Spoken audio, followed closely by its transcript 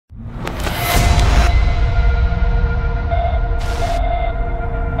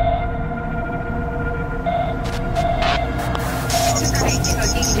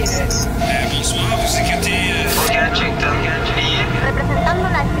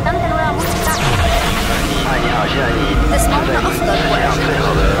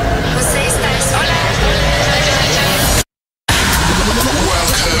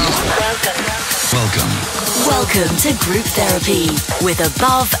to Group Therapy with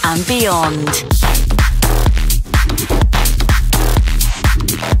Above and Beyond.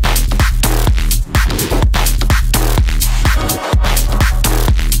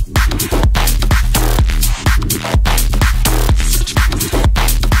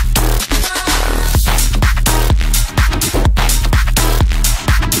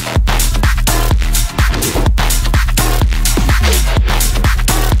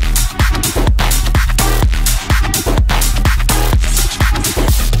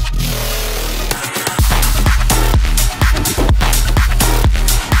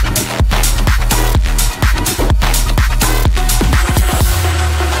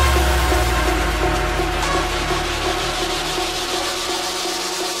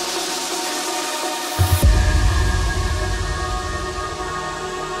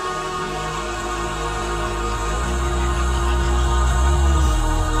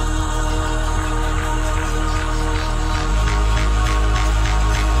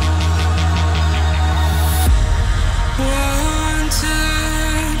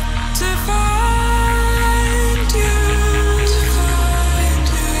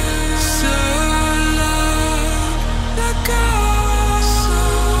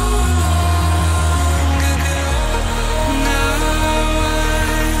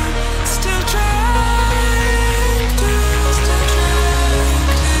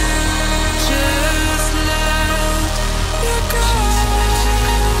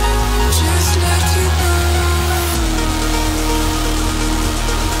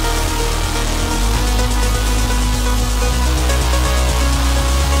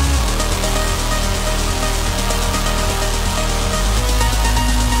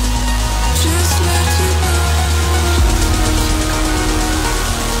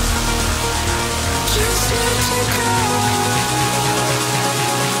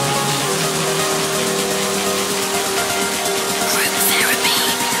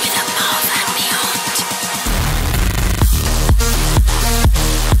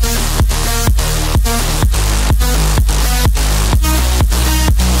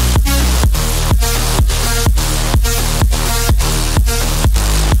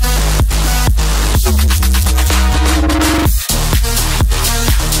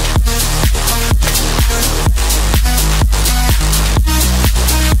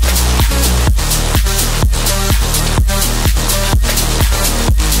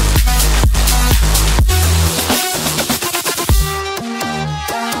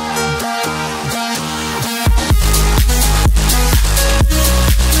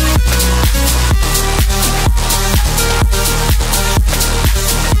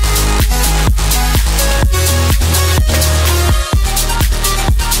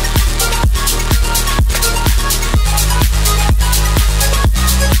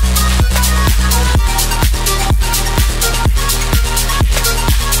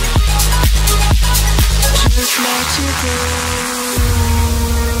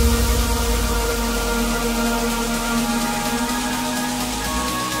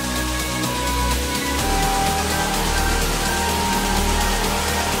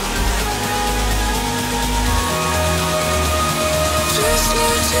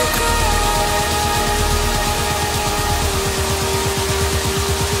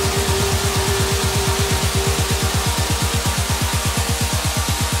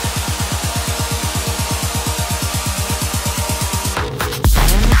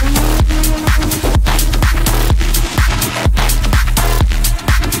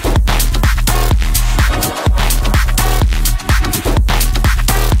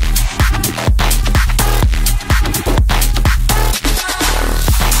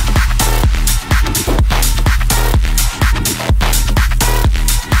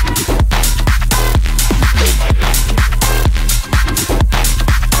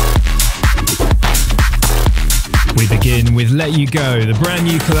 Let You Go, the brand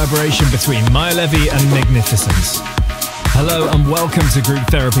new collaboration between Maya Levy and Magnificence. Hello and welcome to Group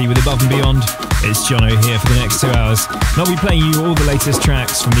Therapy with Above and Beyond. It's Jono here for the next 2 hours, and I'll be playing you all the latest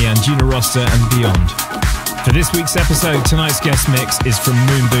tracks from the Anjuna roster and beyond. For this week's episode, tonight's guest mix is from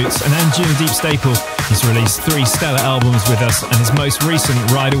Moon Boots, an Anjuna deep staple. He's released 3 stellar albums with us, and his most recent,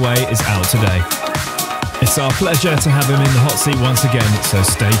 Ride Away, is out today. It's our pleasure to have him in the hot seat once again, so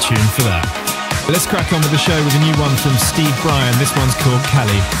stay tuned for that. Let's crack on with the show with a new one from Steve Bryan. This one's called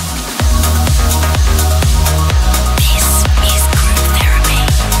Cali.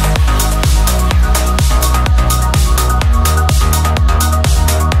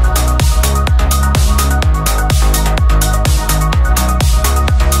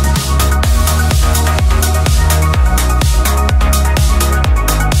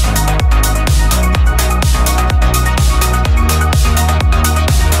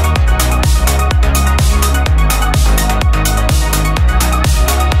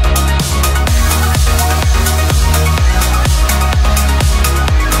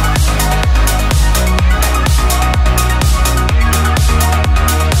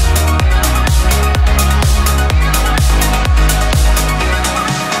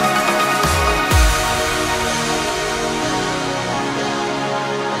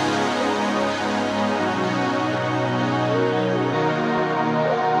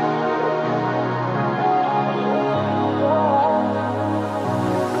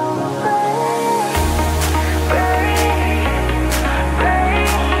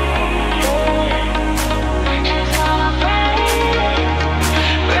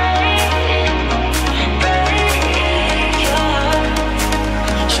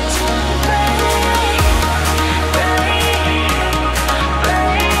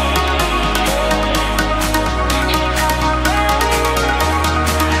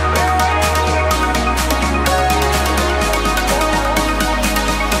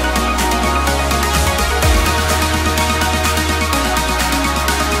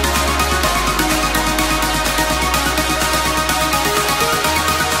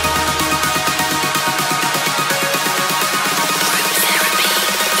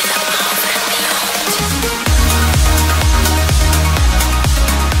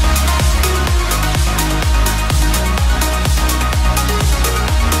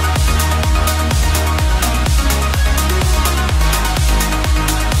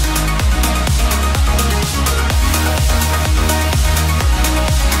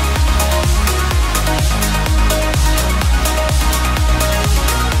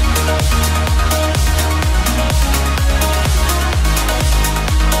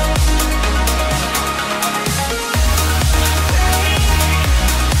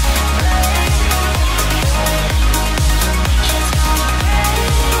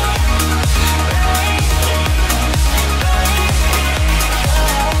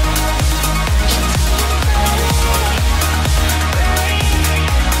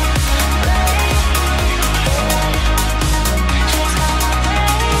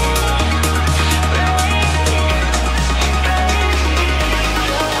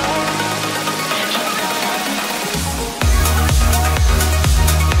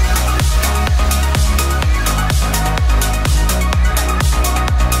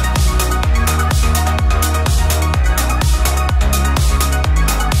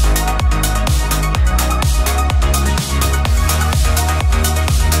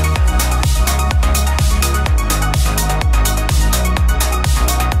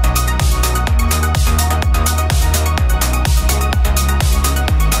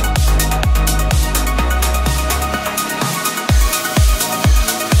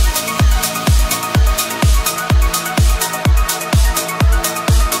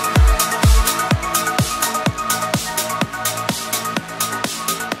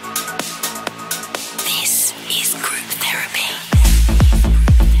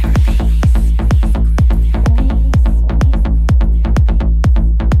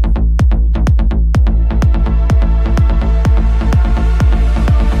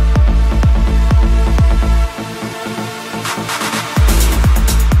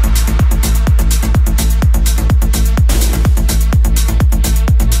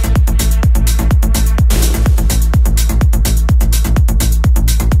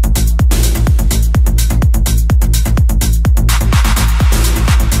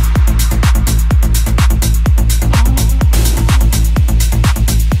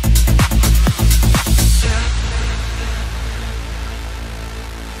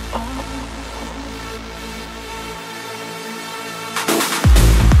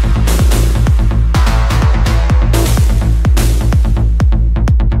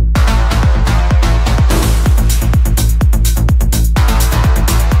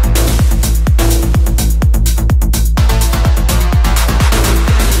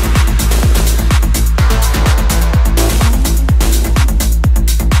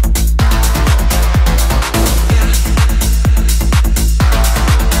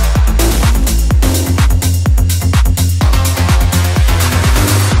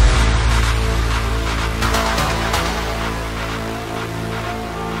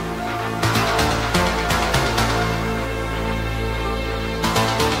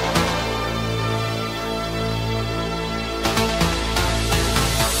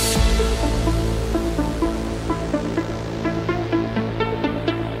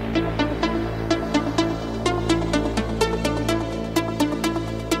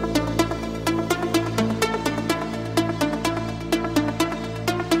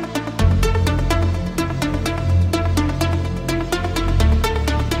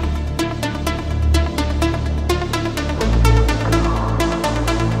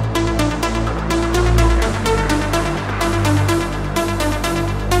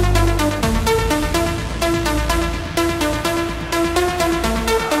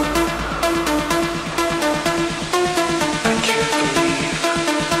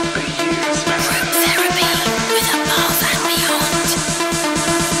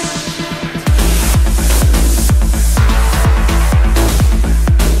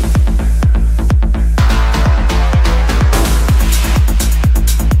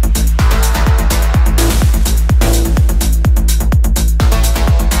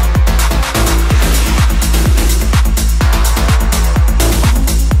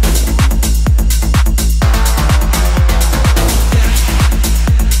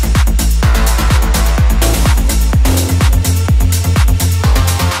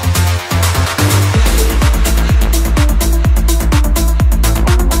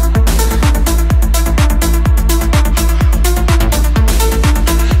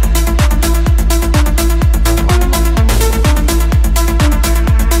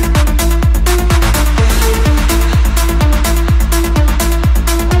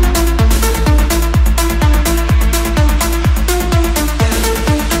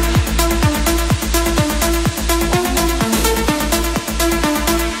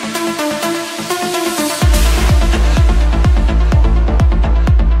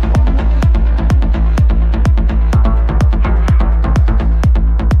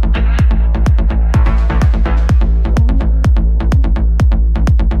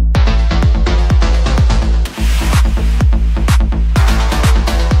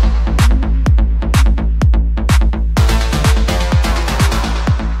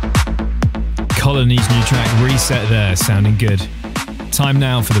 energy track Reset there, sounding good. Time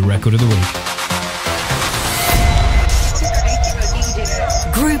now for the record of the week.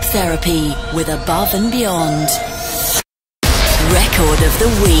 Group Therapy with Above and Beyond. Record of the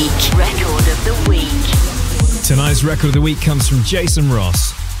week. Record of the week. Tonight's record of the week comes from Jason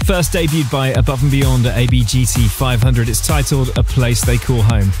Ross. First debuted by Above and Beyond at ABGT 500, it's titled A Place They Call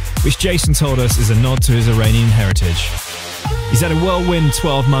Home, which Jason told us is a nod to his Iranian heritage. He's had a whirlwind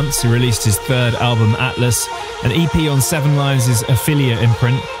 12 months. He released his third album, Atlas, an EP on Seven Lives' affiliate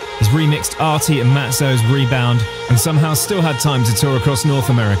imprint. He's remixed Artie and Matzo's Rebound, and somehow still had time to tour across North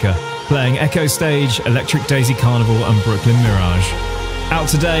America, playing Echo Stage, Electric Daisy Carnival and Brooklyn Mirage. Out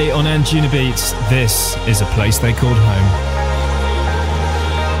today on Anjunabeats, this is A Place They Called Home.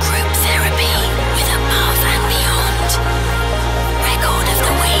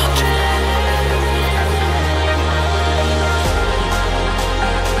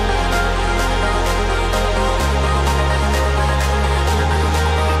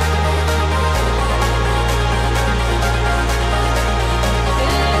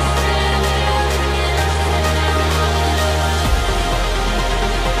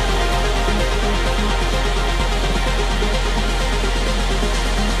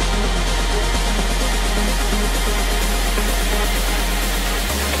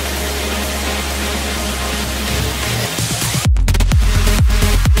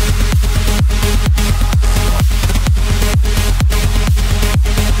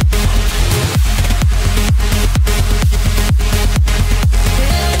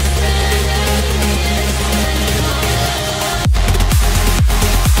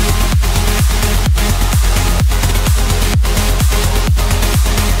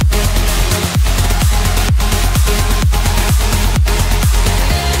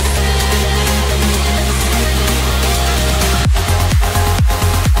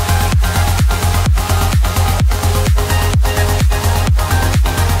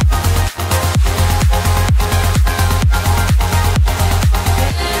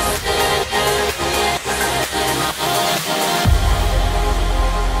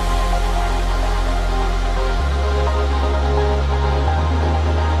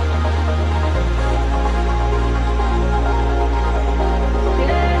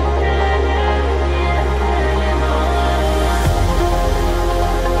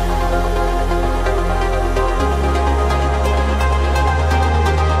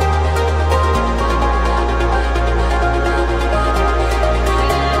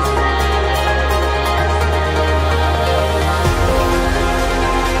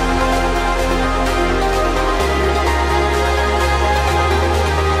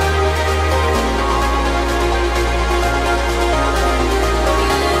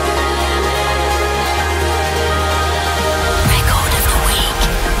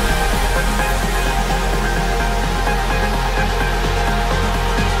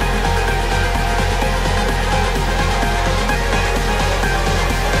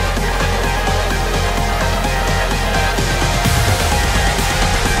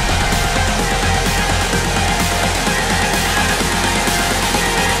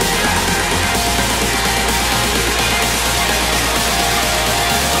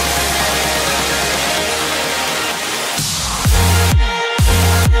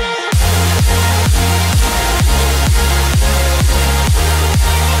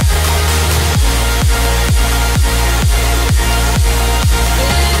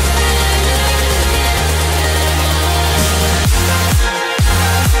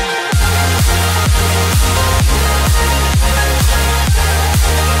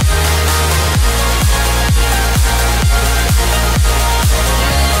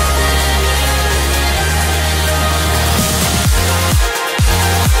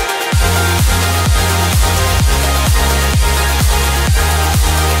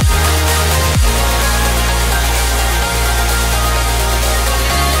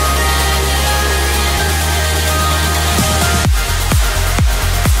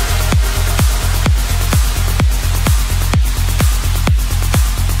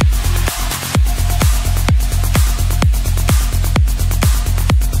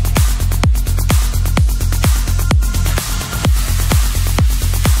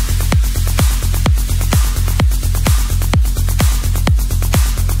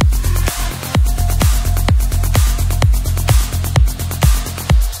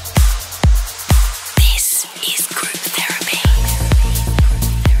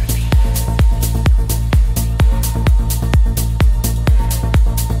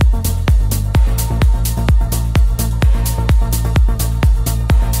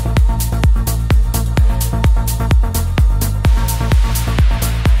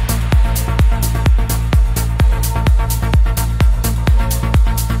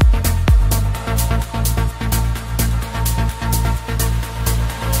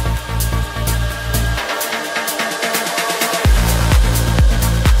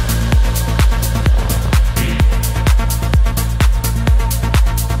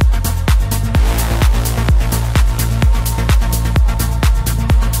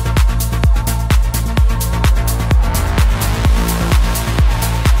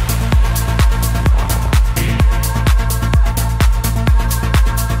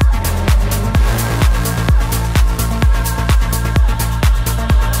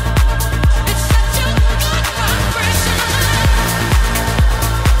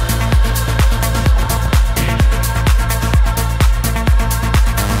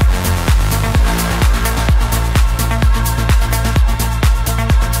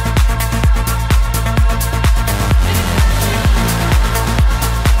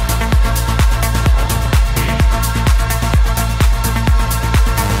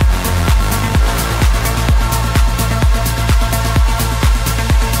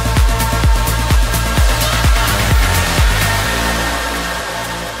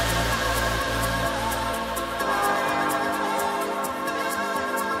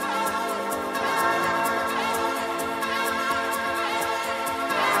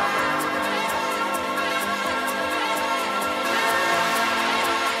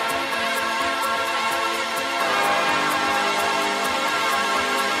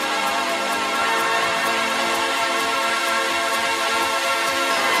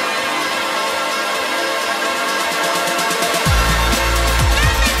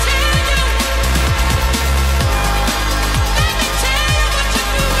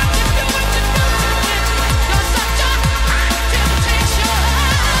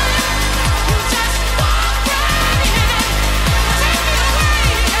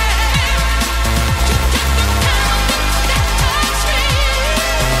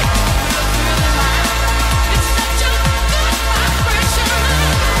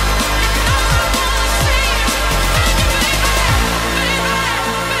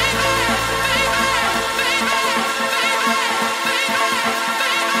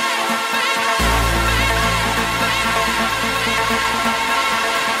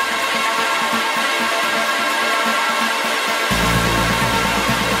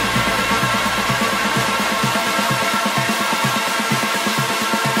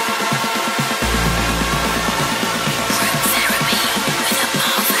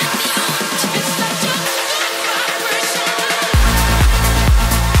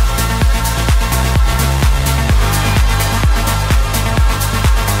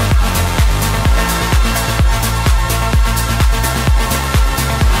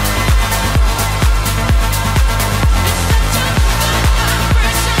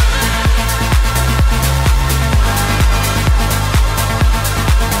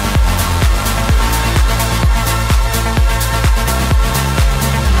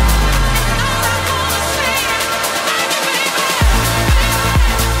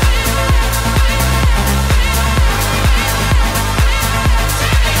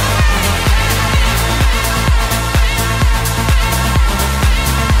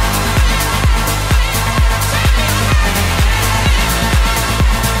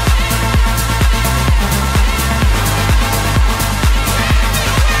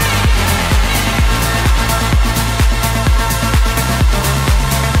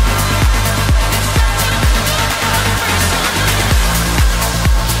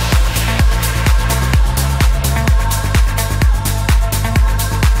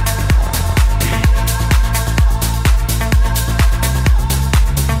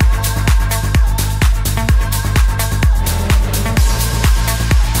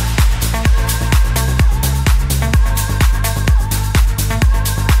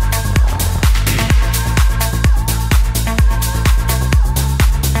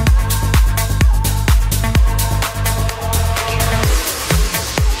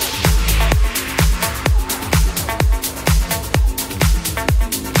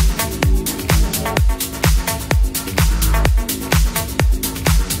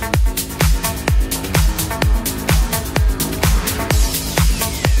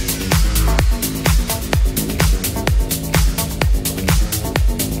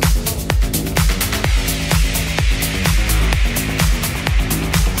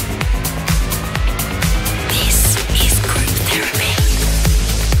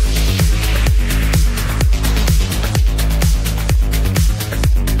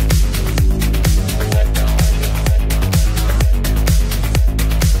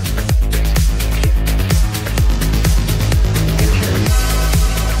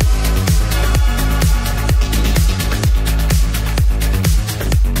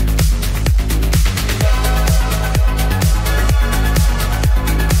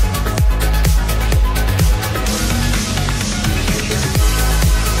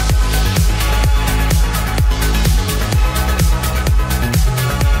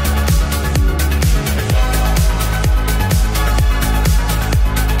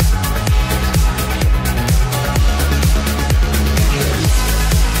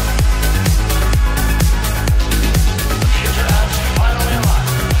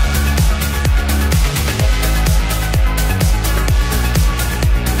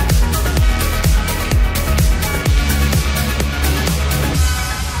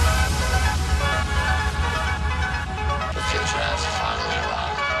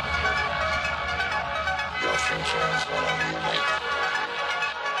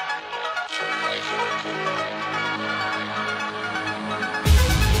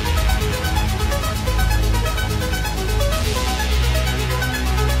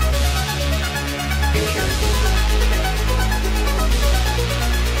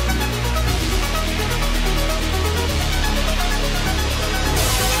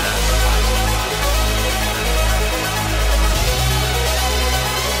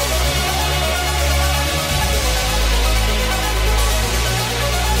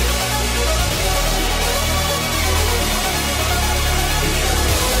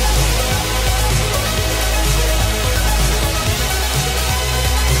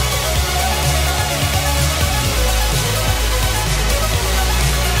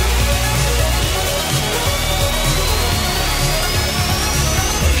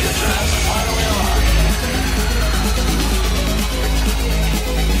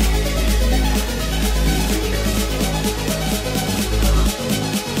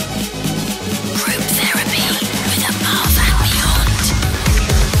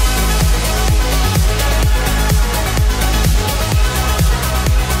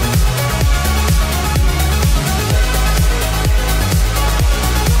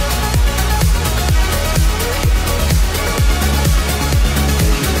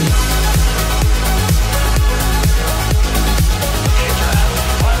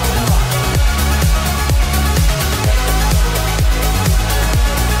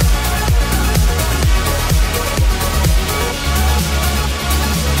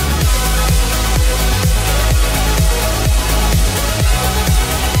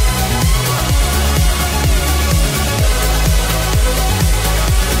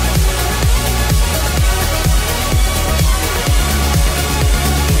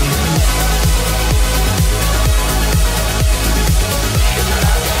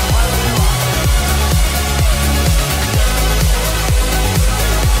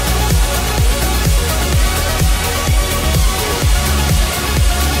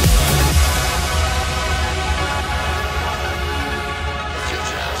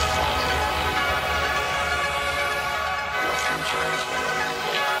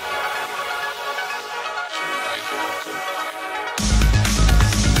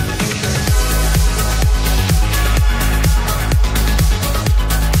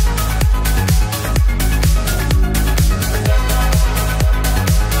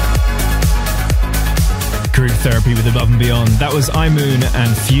 Therapy with Above and Beyond. That was Aimoon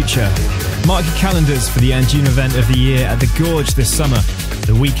and Future. Mark your calendars for the Anjuna event of the year at the Gorge this summer.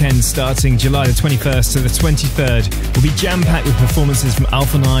 The weekend starting July the 21st to the 23rd will be jam-packed with performances from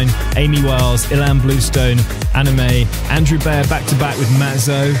Alpha 9, Amy Wiles, Ilan Bluestone, anamē, Andrew Bayer back-to-back with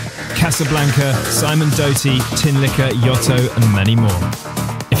Matzo, Casablanca, Simon Doty, Tin Liquor, Yotto and many more.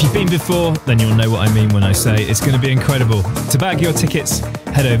 If you've been before, then you'll know what I mean when I say it's going to be incredible. To bag your tickets,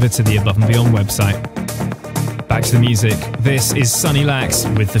 head over to the Above and Beyond website. Back to the music. This is Sunny Lax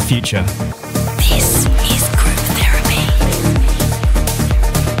with The Future. This is Group Therapy.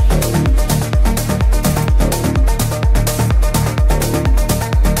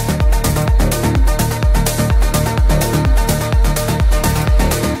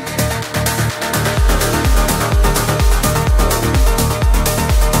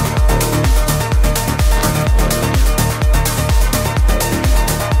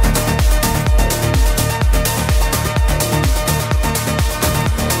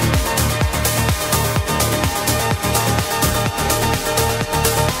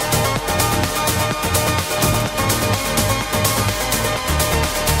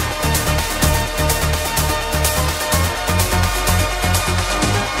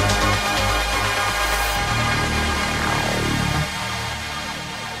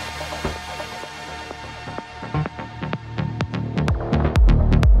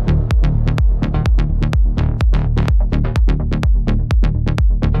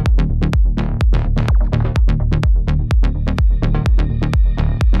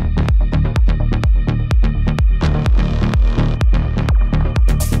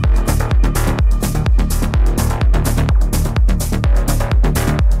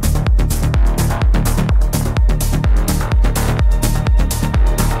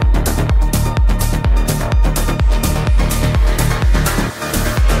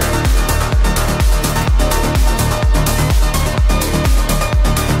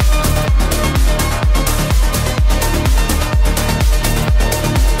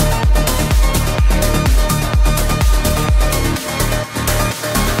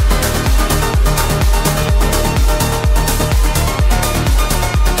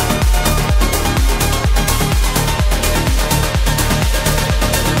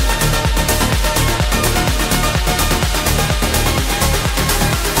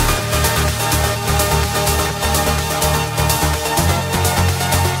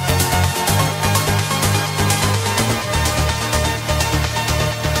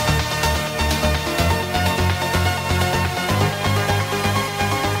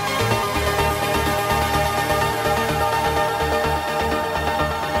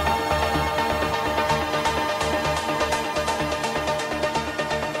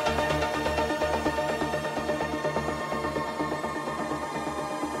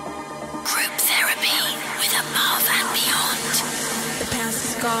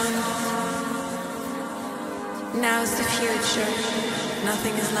 gone. Now's the future.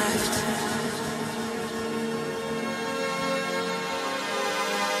 Nothing is left.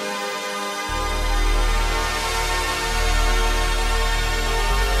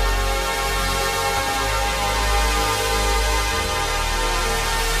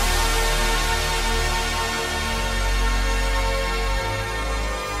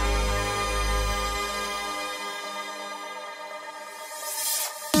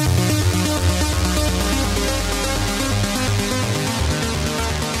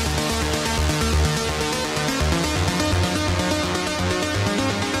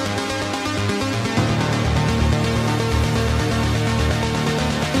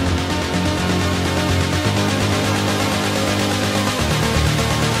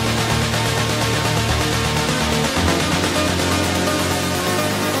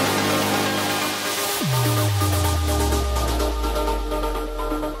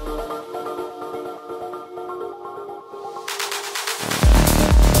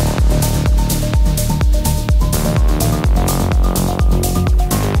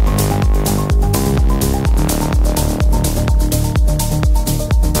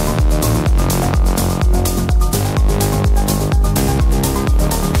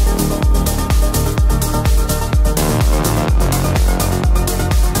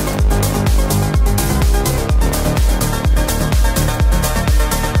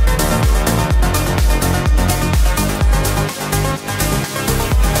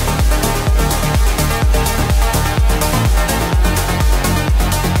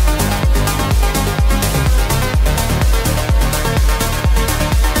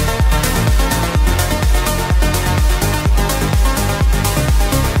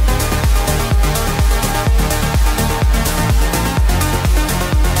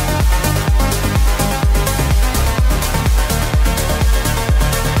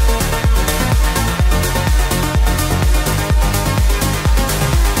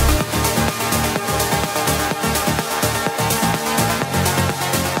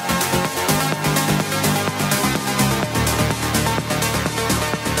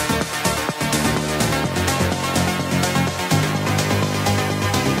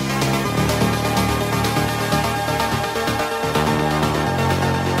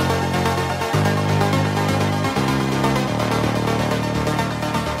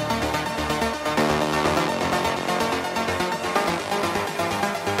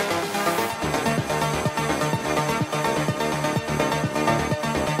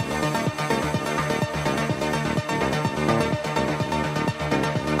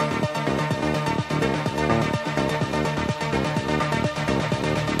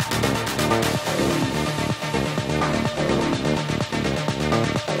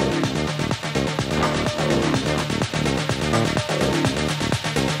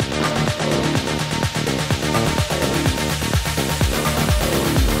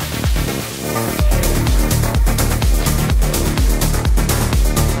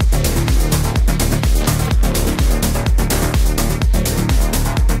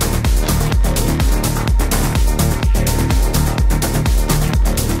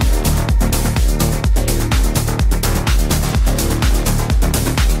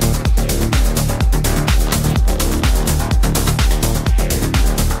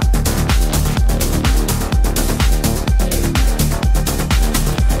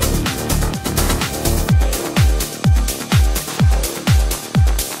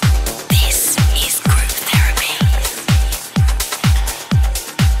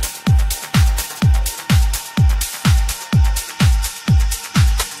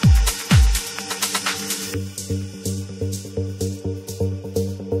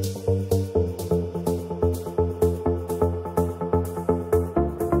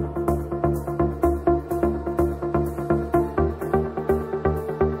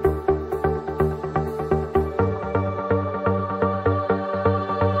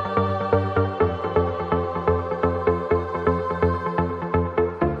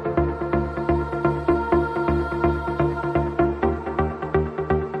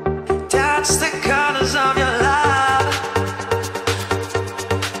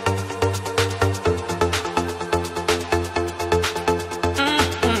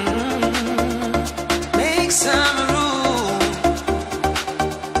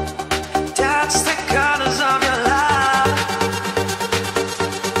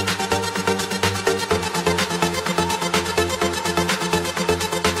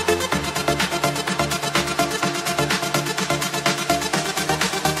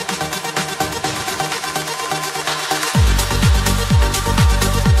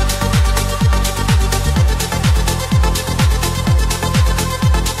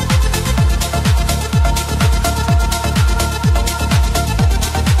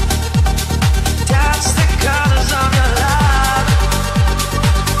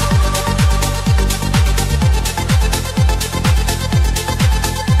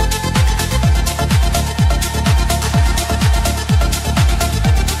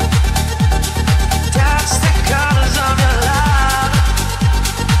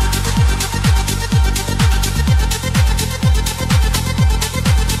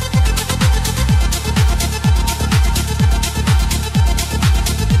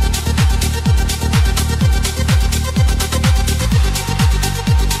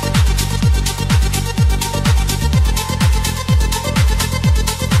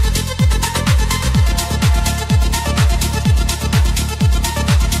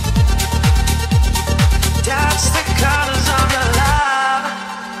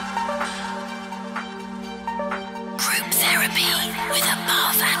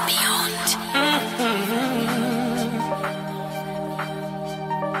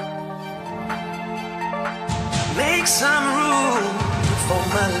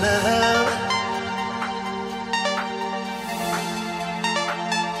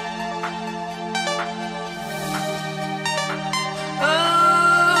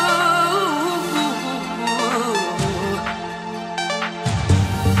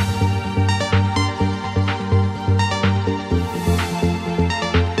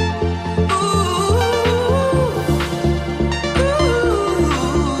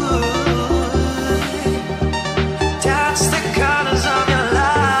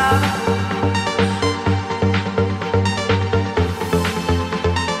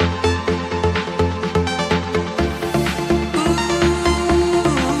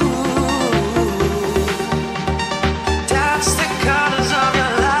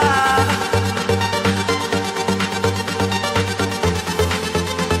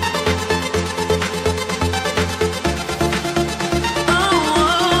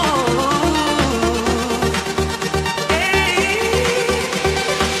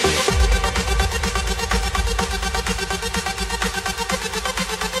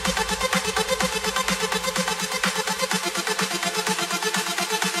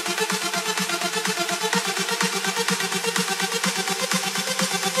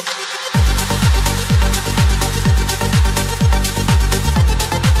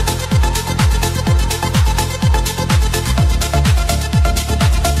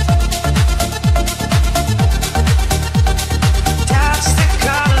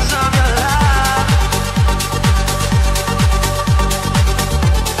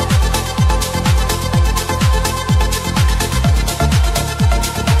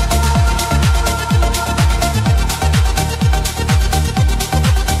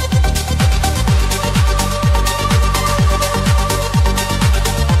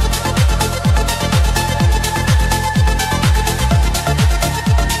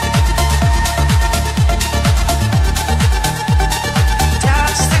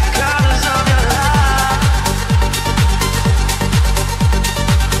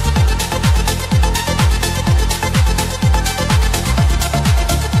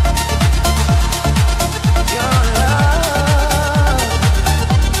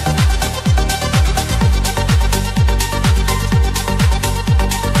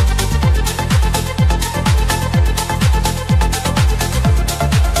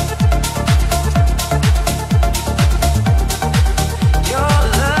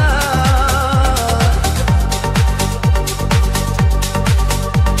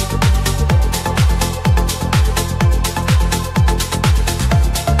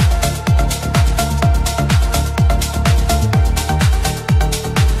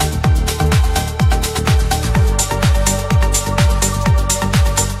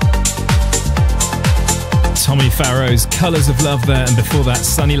 Farrow's Colours of Love there, and before that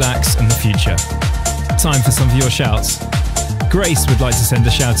Sunny Lax and The Future. Time for some of your shouts. Grace would like to send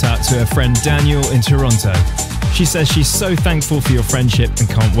a shout out to her friend Daniel in Toronto. She says she's so thankful for your friendship and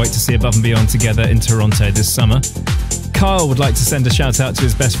can't wait to see Above and Beyond together in Toronto this summer. Kyle would like to send a shout out to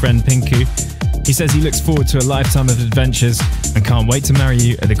his best friend Pinku. He says he looks forward to a lifetime of adventures and can't wait to marry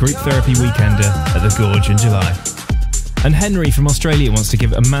you at the Group Therapy Weekender at the Gorge in July. And Henry from Australia wants to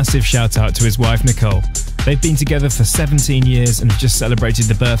give a massive shout out to his wife Nicole. They've been together for 17 years and have just celebrated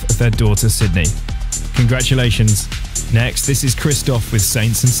the birth of their daughter Sydney. Congratulations. Next, this is Cristoph with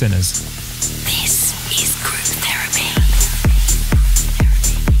Saints and Sinners. This is Group Therapy.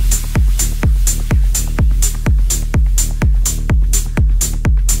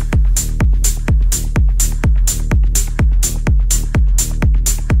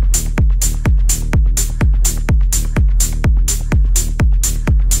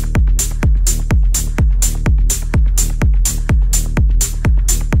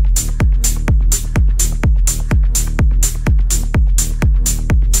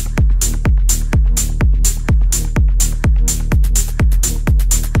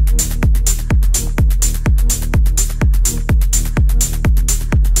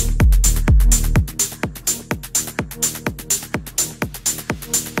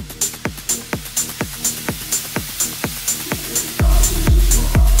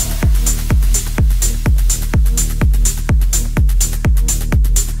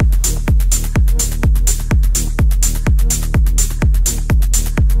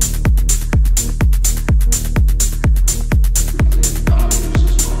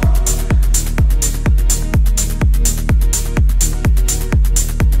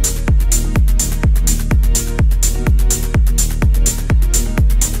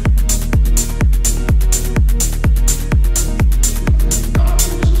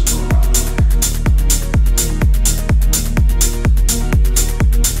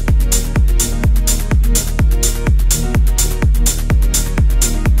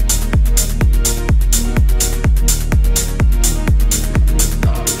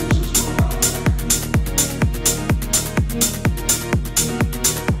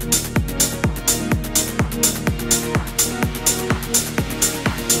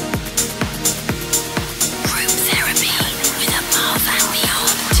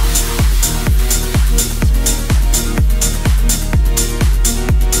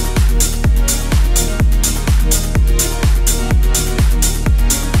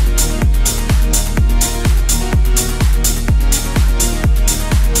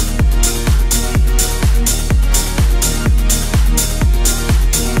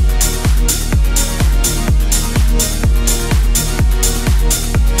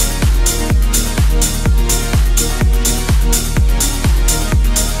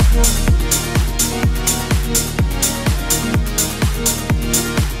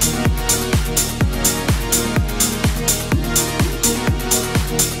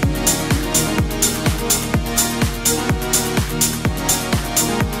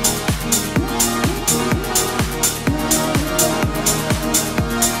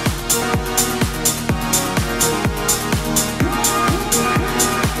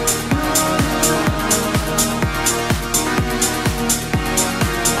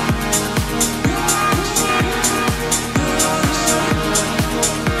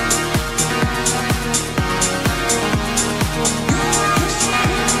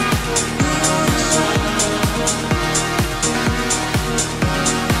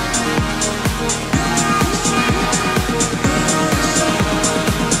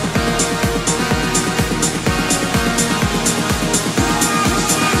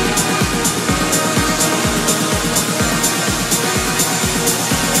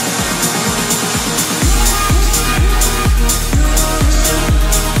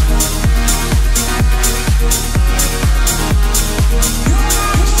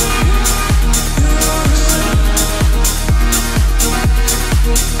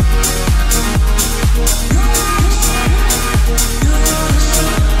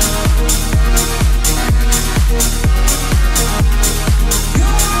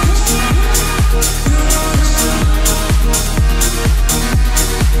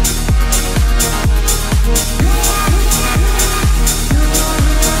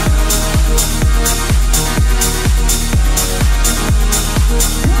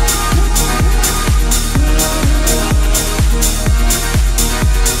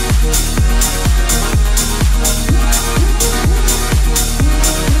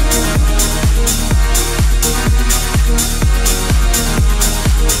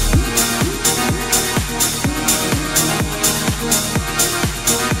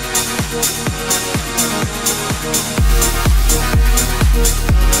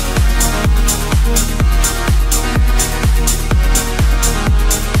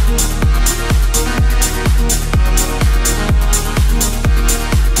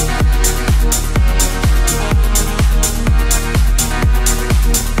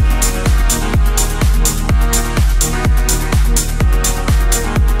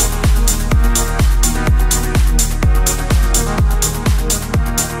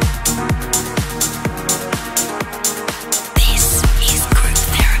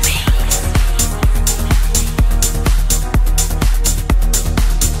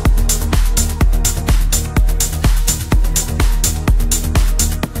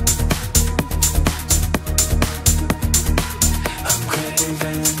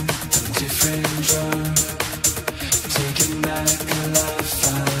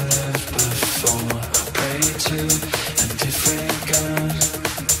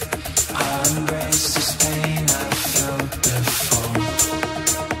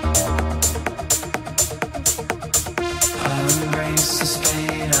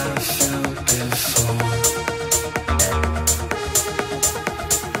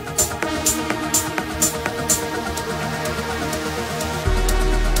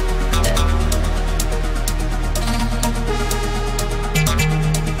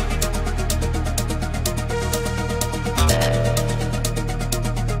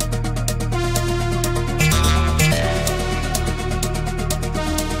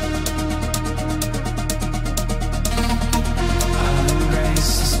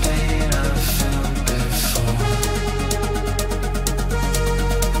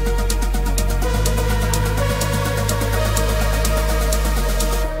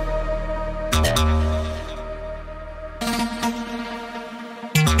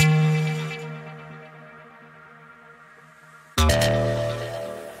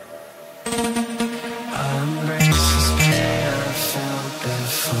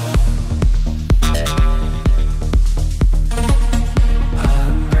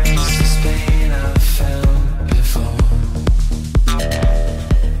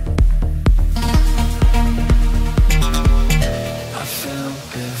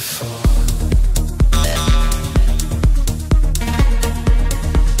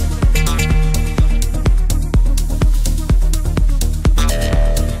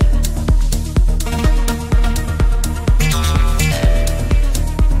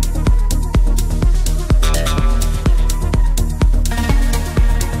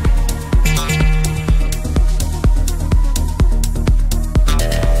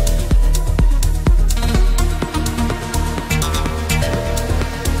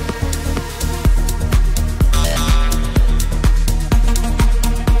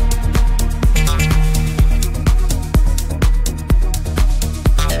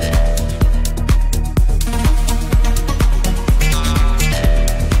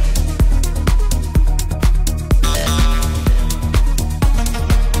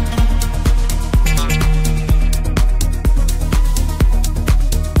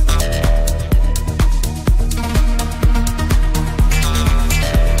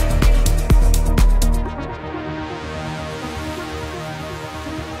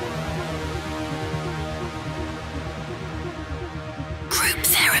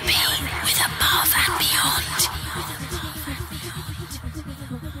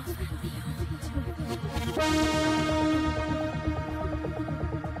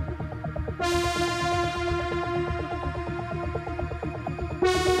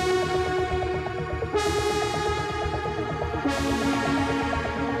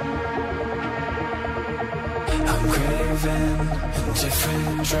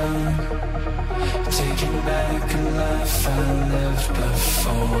 different drug, taking back a life I lived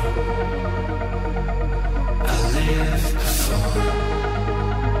before. I lived before.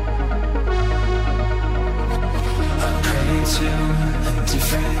 I'm prey to a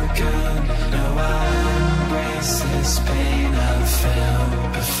different gun. Now I embrace this pain I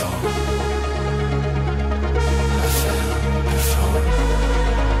felt before. I felt before.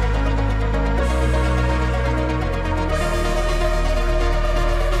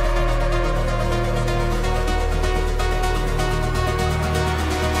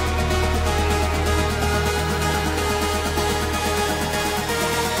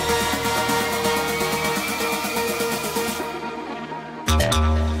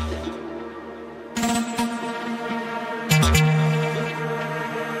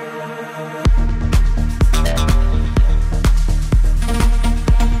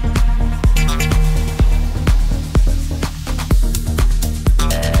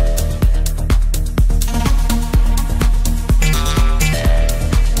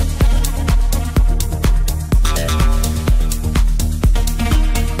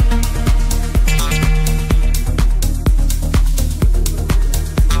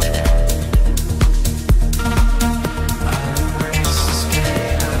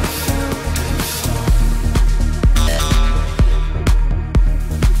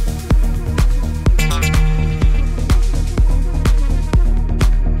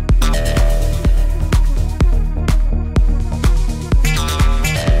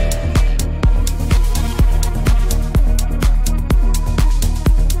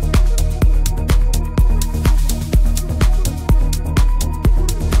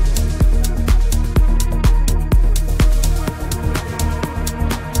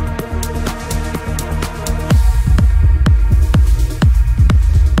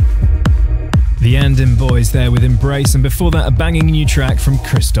 Anden boys there with Embrace, and before that a banging new track from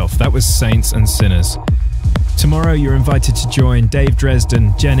Cristoph, that was Saints and Sinners. Tomorrow you're invited to join Dave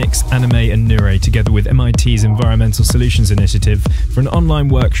Dresden, Genix, anamē and Nora together with MIT's Environmental Solutions Initiative for an online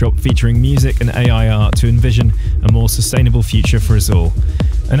workshop featuring music and AI art to envision a more sustainable future for us all.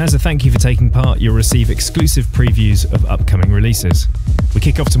 And as a thank you for taking part, you'll receive exclusive previews of upcoming releases. We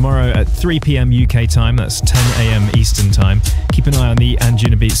kick off tomorrow at 3 PM UK time, that's 10 AM Eastern time. Keep an eye on the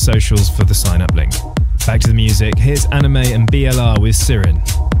Anjunabeats socials for the sign-up link. Back to the music, here's anamē and BLR with Sirin.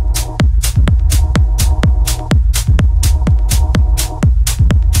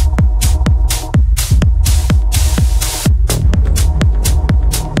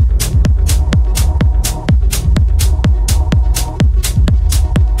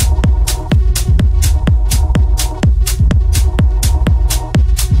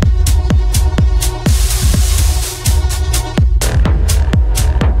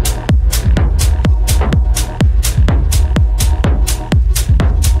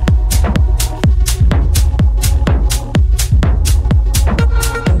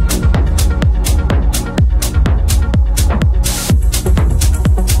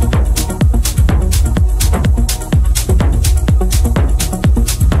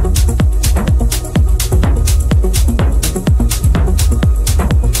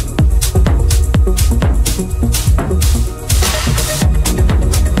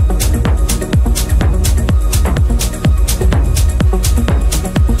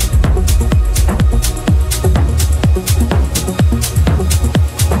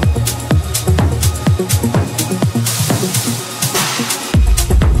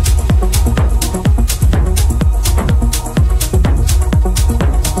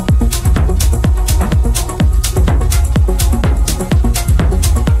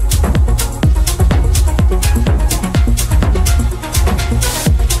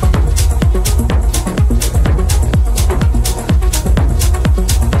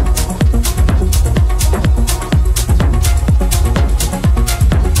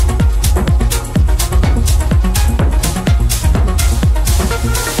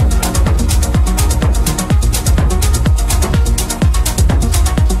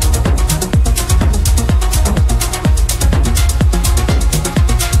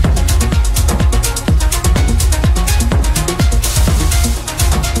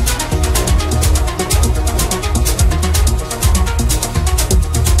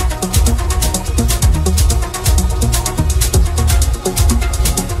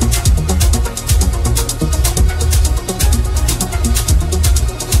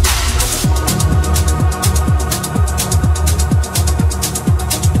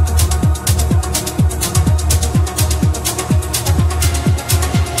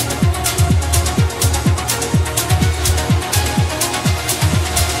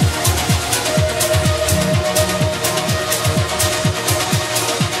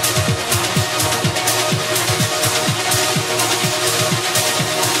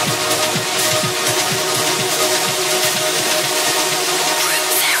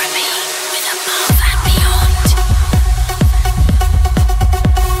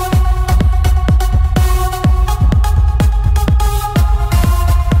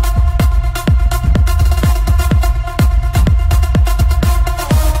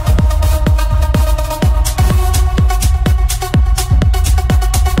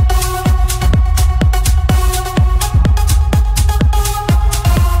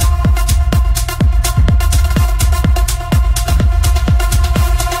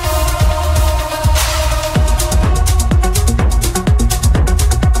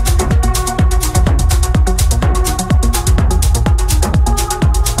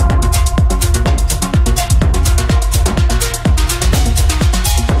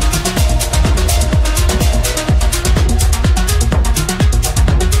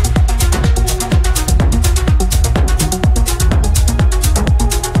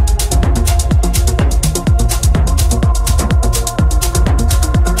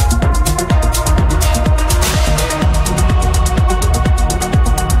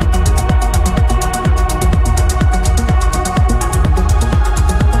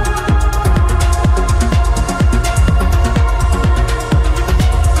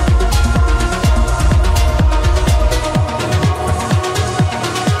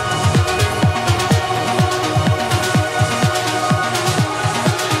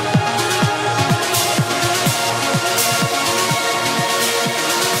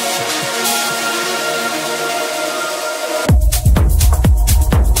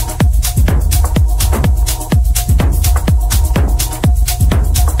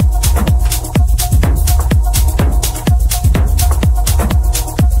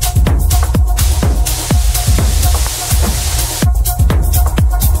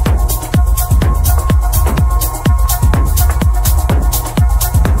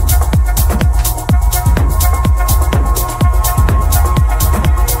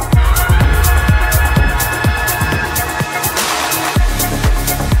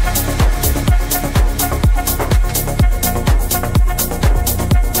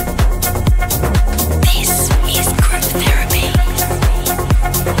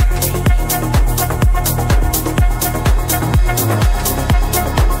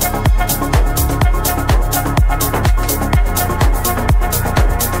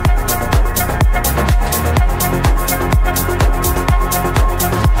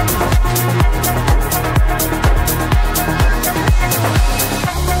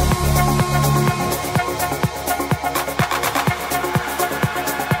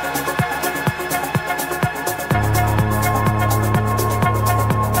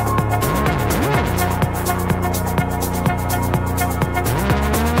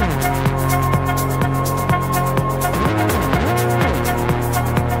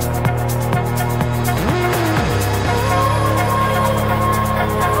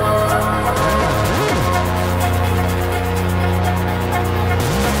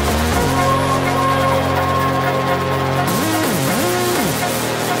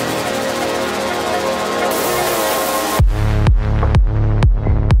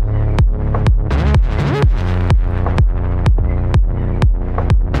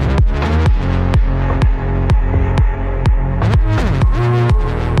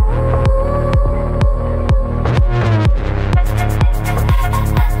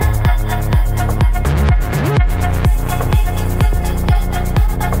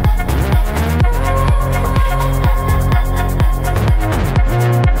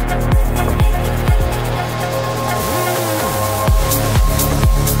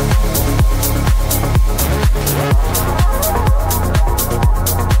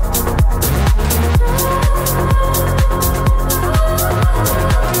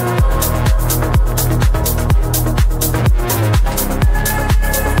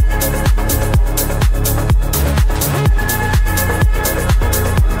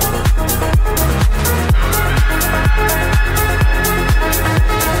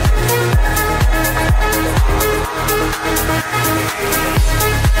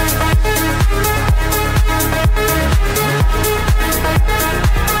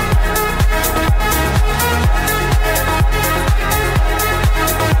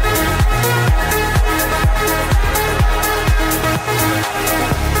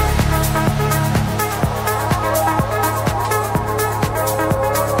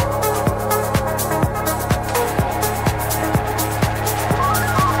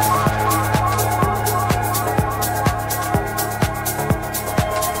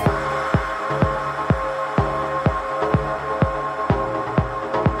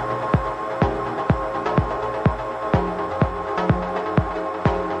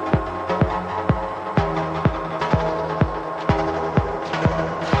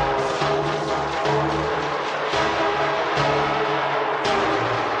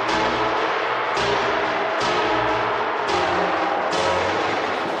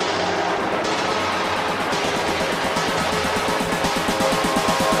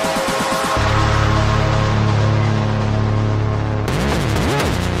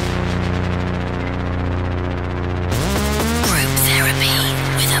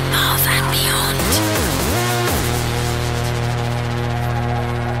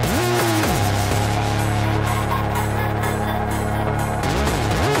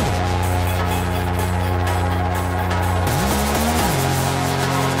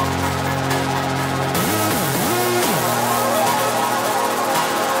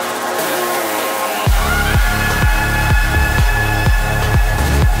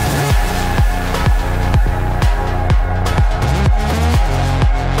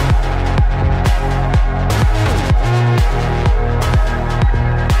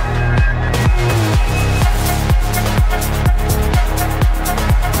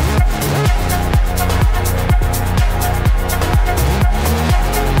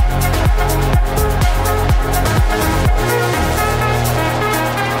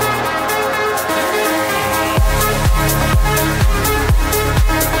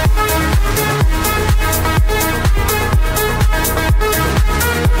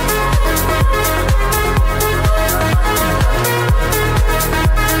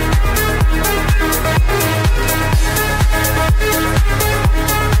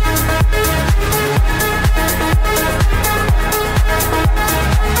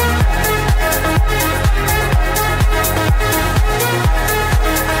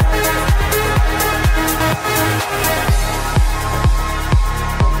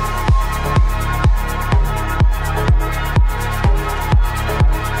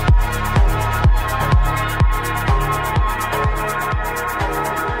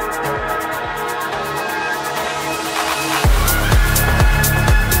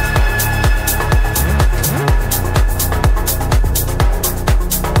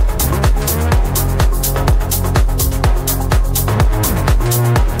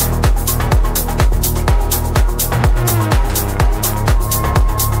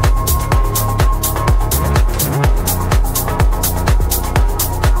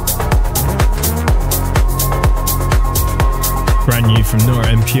 new from Nora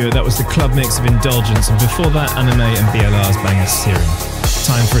and Pure. That was the club mix of Indulgence, and before that, anamē and BLR's banger Sirin.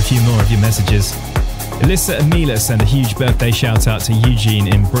 Time for a few more of your messages. Alyssa and Mila send a huge birthday shout out to Eugene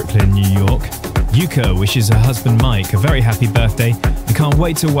in Brooklyn, New York. Yuko wishes her husband Mike a very happy birthday and can't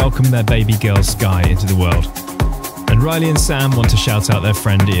wait to welcome their baby girl Sky into the world. And Riley and Sam want to shout out their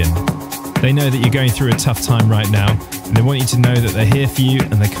friend Ian. They know that you're going through a tough time right now, and they want you to know that they're here for you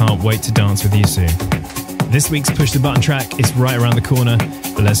and they can't wait to dance with you soon. This week's Push the Button track is right around the corner,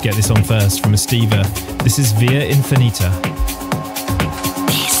 but let's get this on first from Estiva. This is Via Infinita.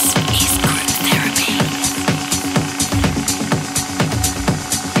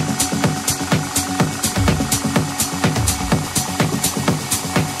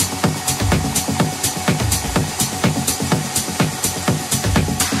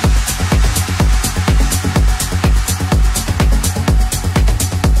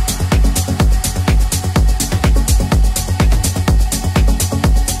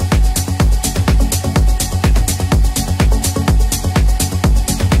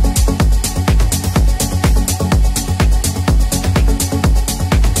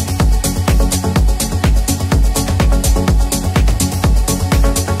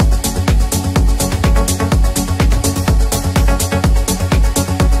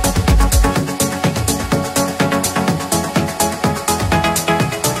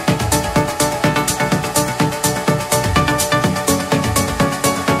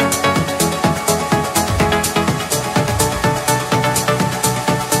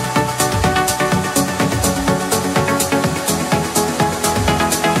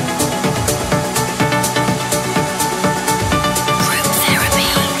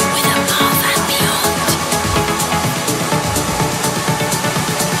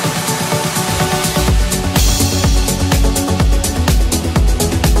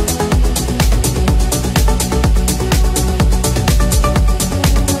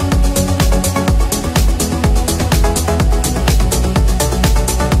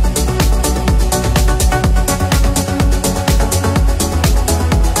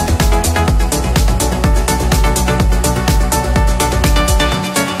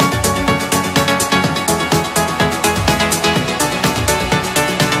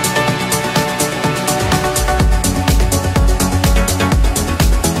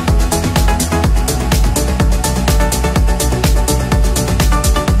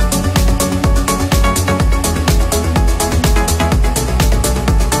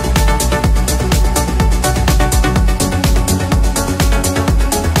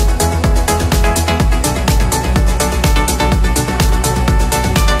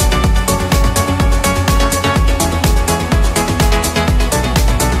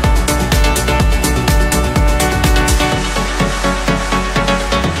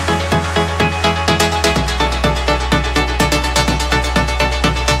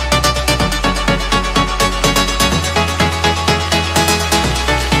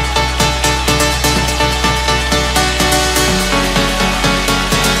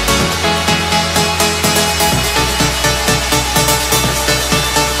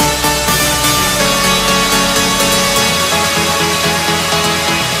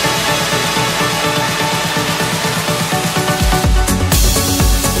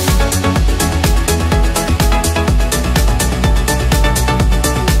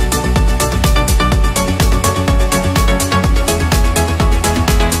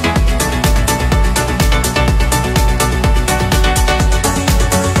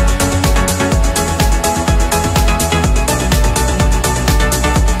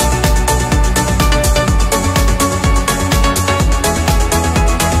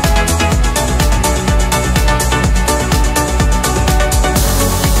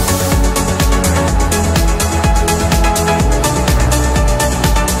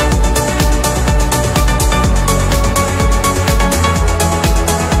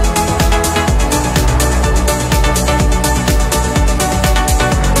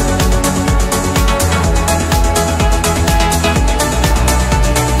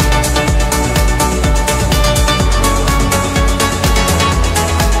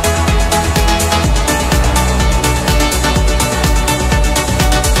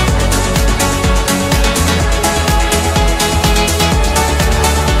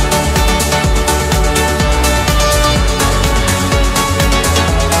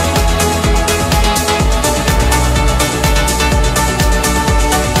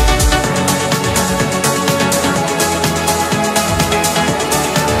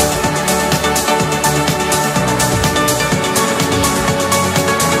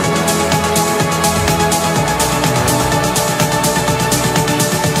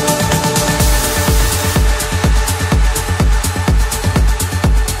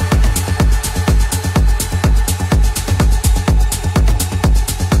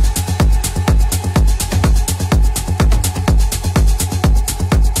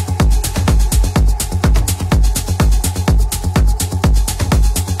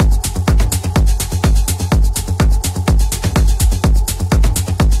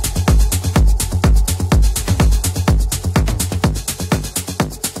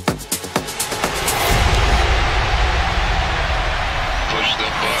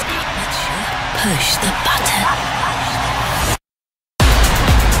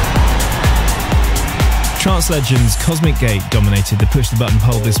 Trance legends Cosmic Gate dominated the push the button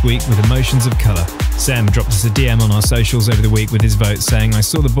poll this week with Emotions of Colour. Sam dropped us a DM on our socials over the week with his vote saying, I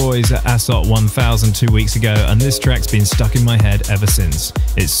saw the boys at ASOT 1000 2 weeks ago and this track's been stuck in my head ever since.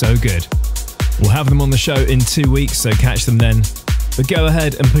 It's so good. We'll have them on the show in 2 weeks, so catch them then. But go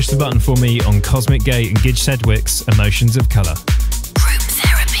ahead and push the button for me on Cosmic Gate and Gidge Sedgwick's Emotions of Colour. Group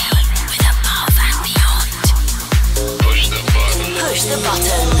therapy with above and beyond. Push the button. Push the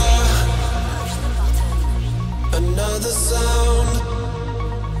button. Another sound,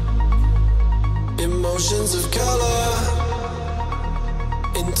 emotions of color,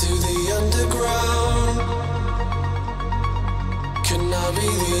 into the underground. Can I be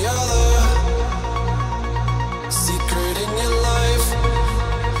the other? Secret in your life,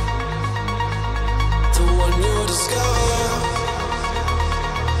 the one you discover,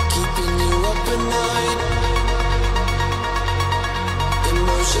 keeping you up at night.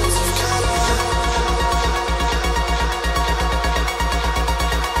 Emotions of color.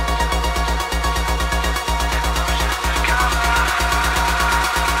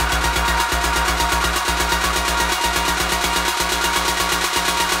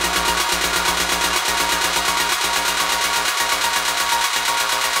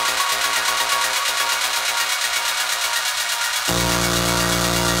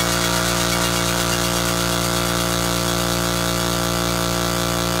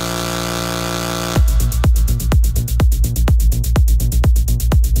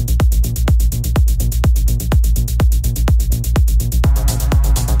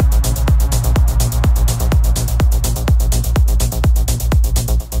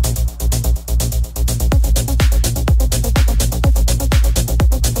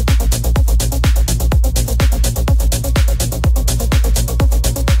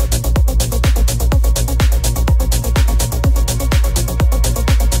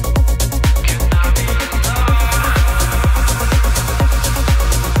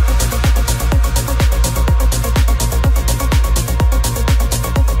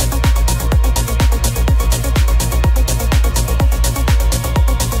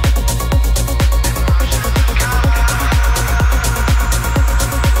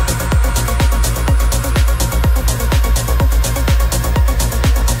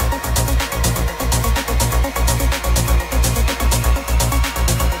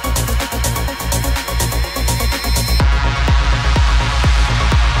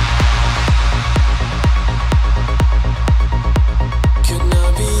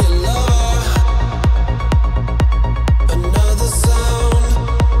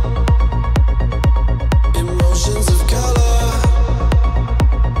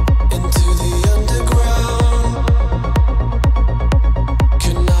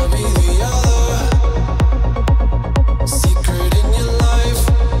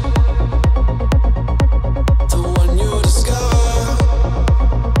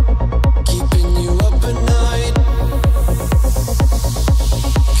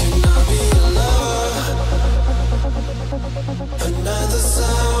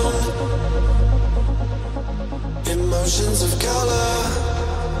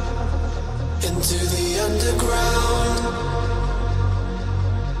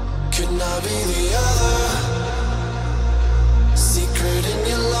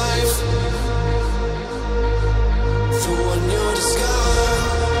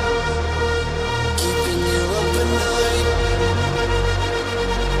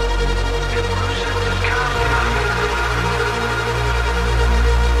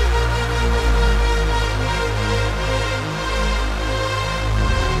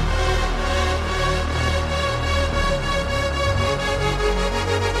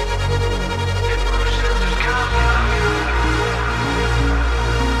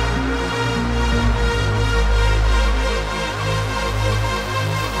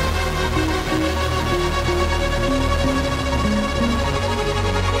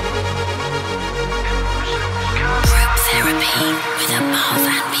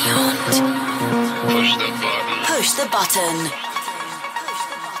 Push the button.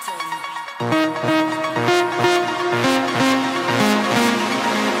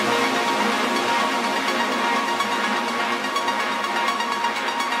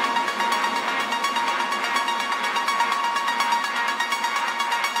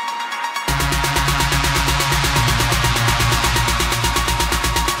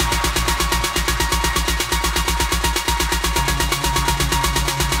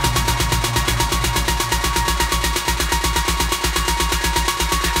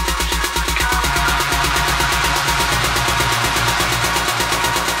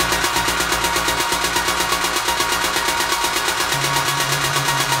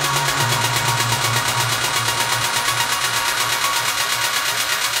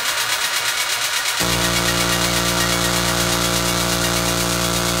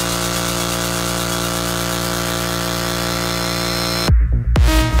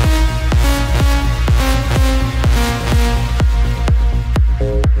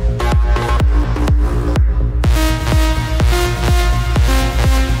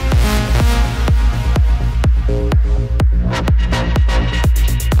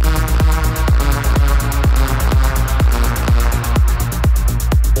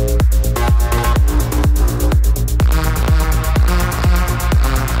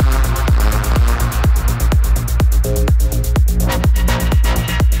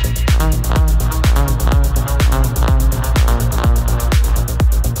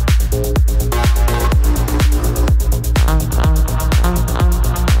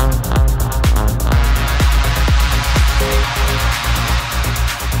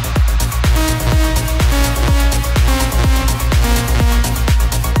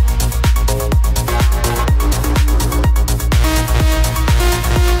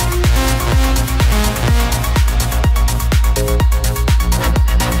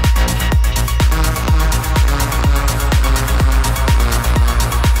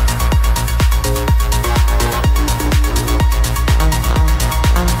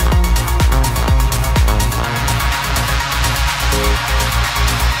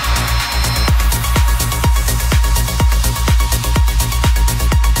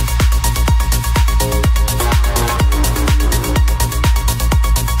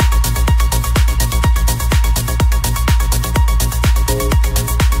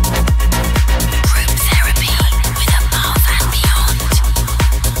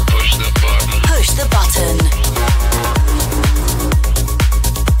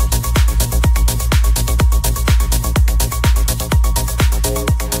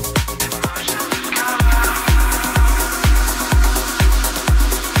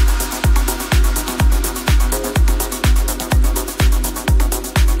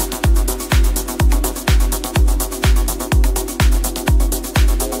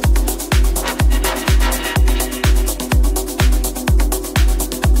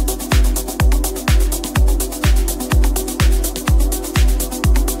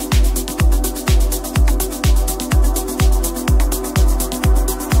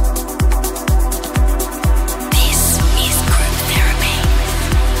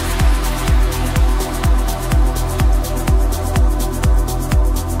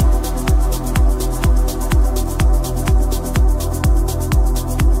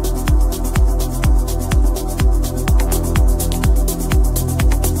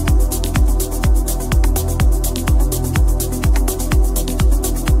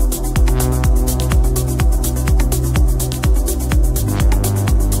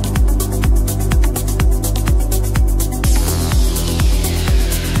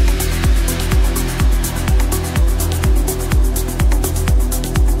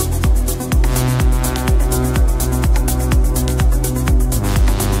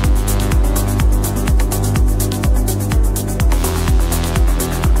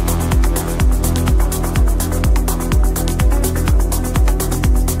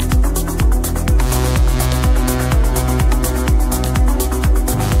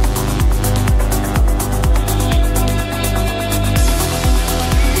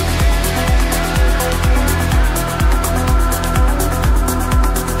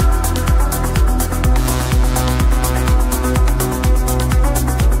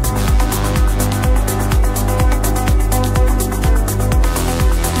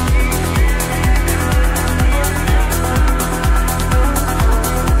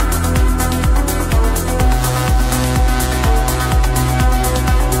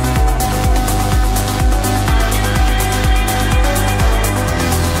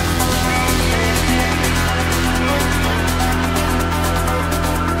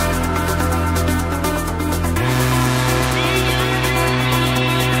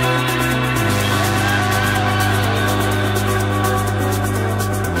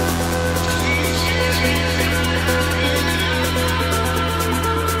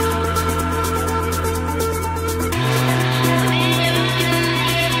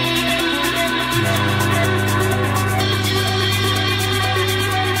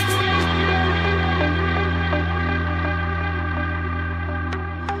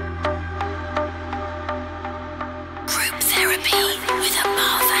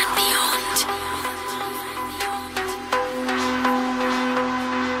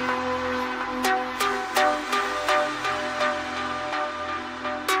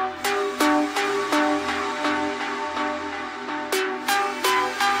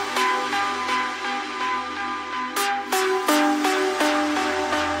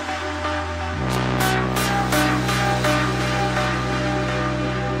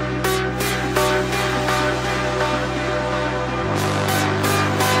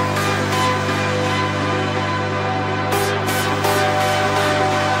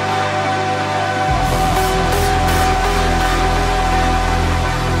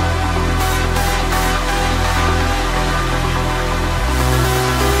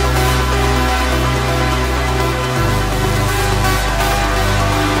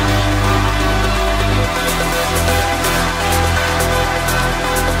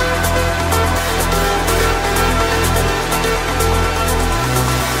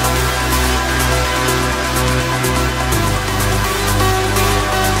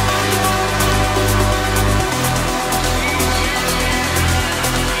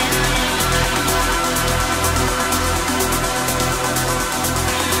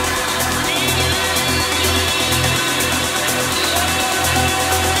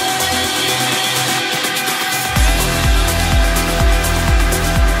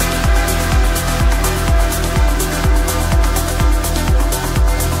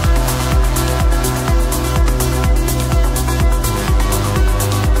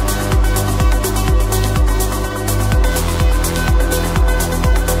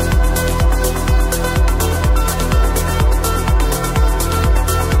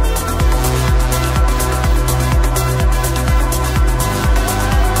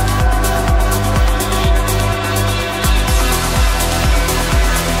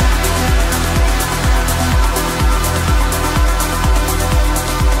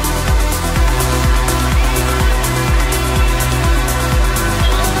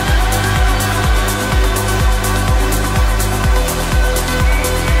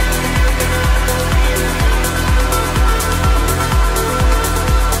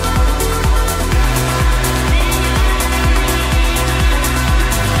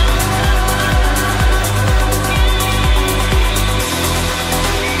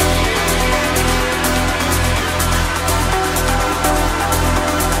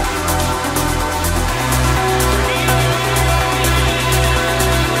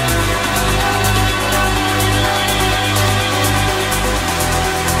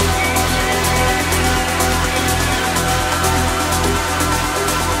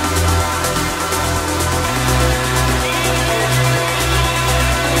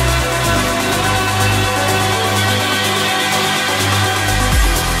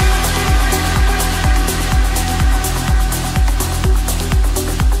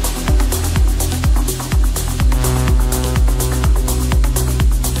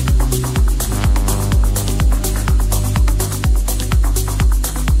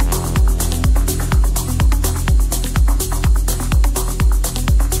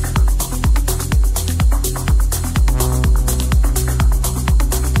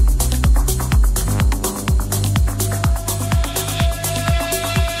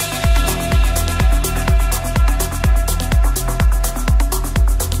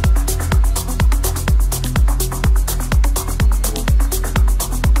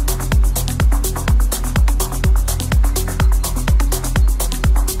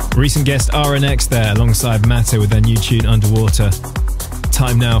 Recent guest RNX there alongside Matter with their new tune Underwater.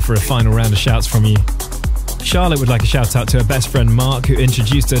 Time now for a final round of shouts from you. Charlotte would like a shout out to her best friend Mark, who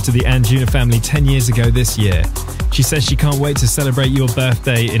introduced her to the Anjunafamily 10 years ago this year. She says she can't wait to celebrate your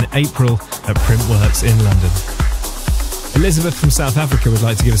birthday in April at Printworks in London. Elizabeth from South Africa would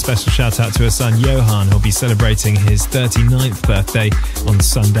like to give a special shout out to her son Johan, who'll be celebrating his 39th birthday on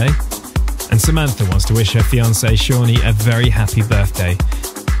Sunday. And Samantha wants to wish her fiancé Shawnee a very happy birthday.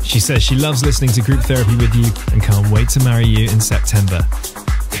 She says she loves listening to Group Therapy with you and can't wait to marry you in September.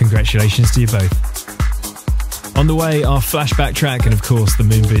 Congratulations to you both. On the way, our flashback track and of course the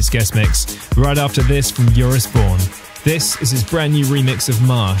Moon Boots guest mix. Right after this from Joris Born. This is his brand new remix of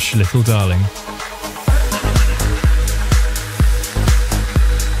Marsh, Little Darling.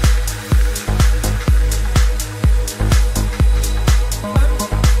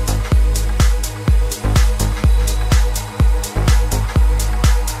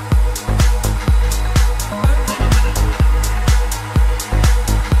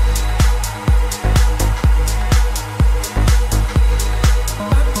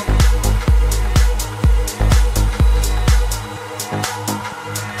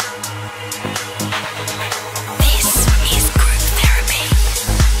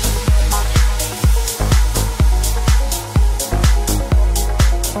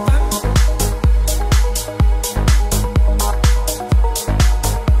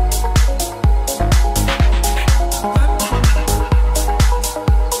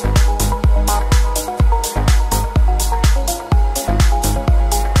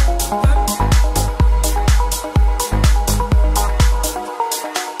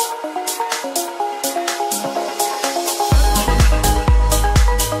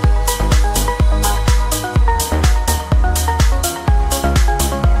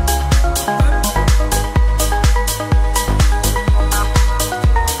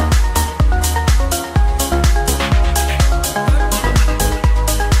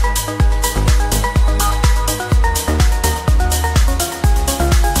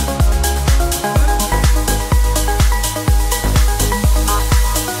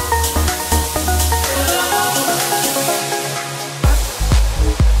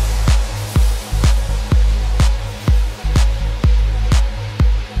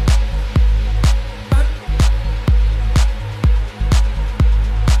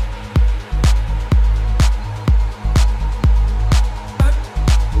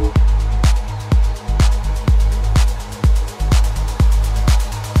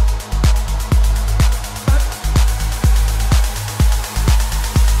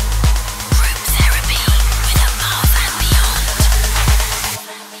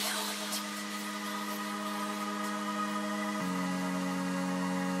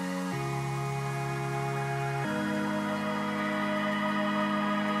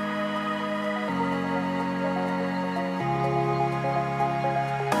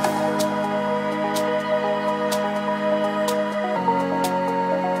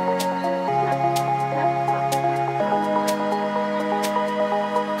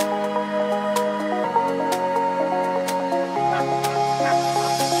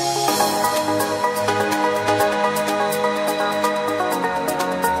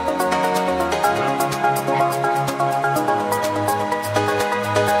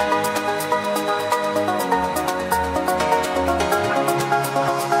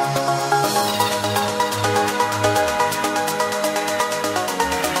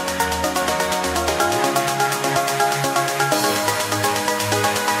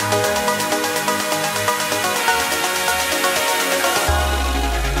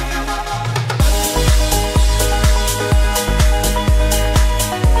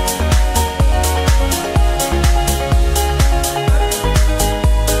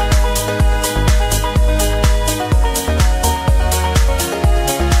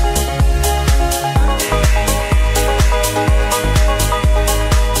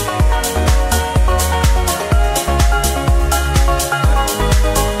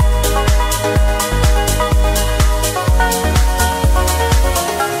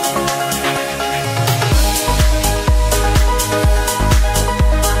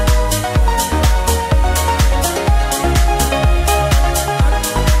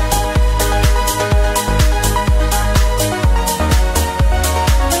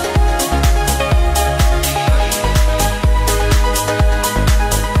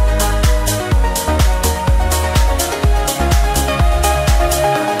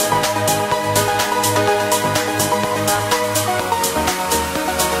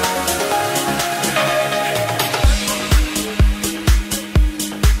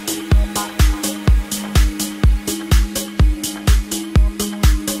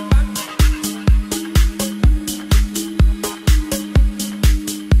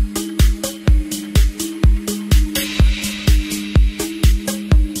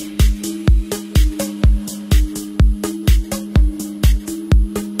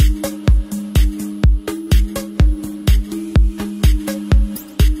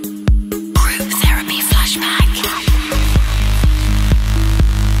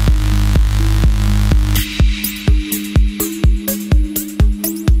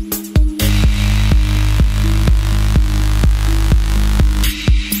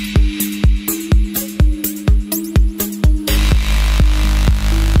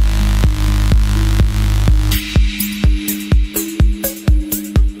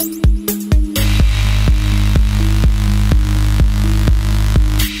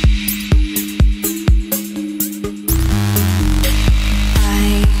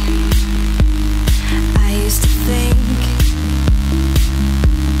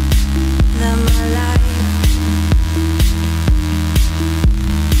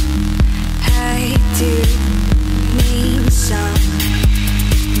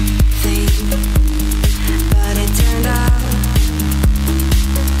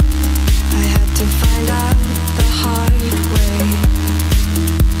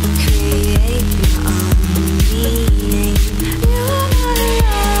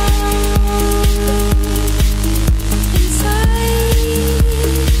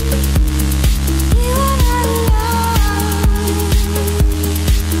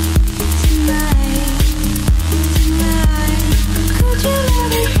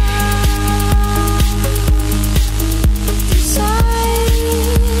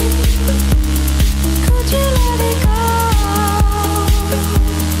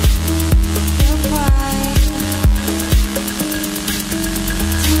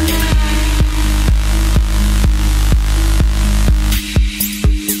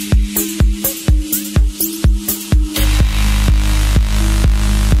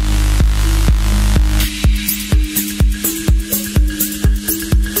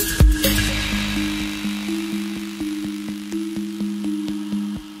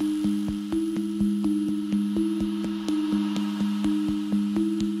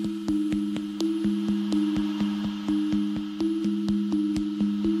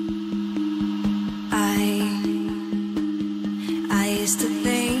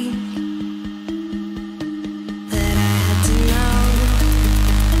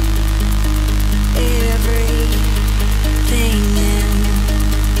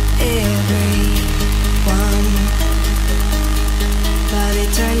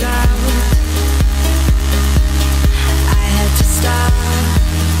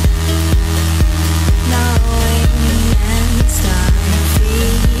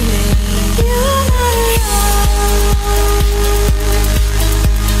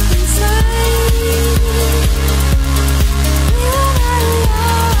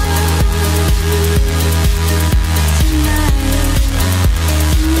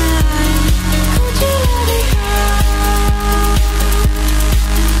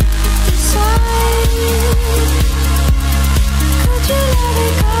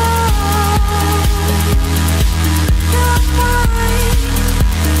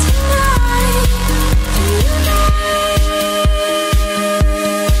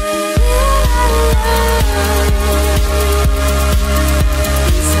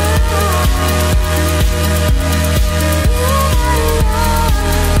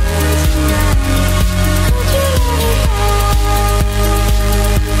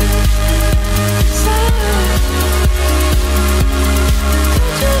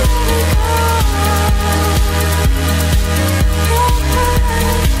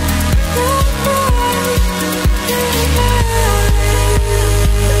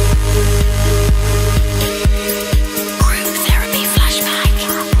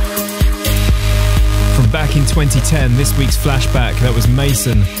 back in 2010, this week's flashback, that was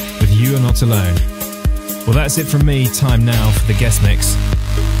Mason with You Are Not Alone. Well, that's it from me. Time now for the guest mix.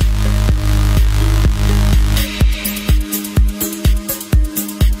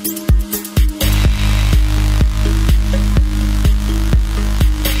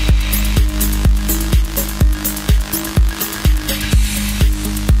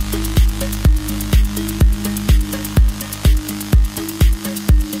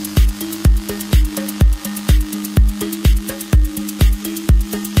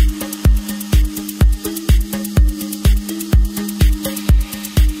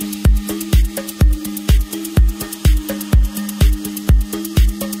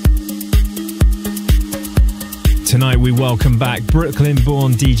 Tonight we welcome back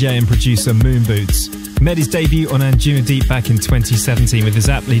Brooklyn-born DJ and producer Moonboots. Made his debut on Anjunabeats back in 2017 with his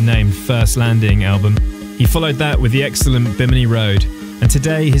aptly named First Landing album. He followed that with the excellent Bimini Road, and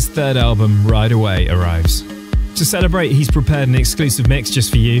today his third album, Ride Away, arrives. To celebrate, he's prepared an exclusive mix just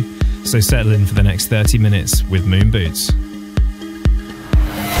for you, so settle in for the next 30 minutes with Moonboots.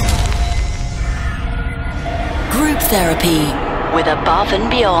 Group Therapy with Above and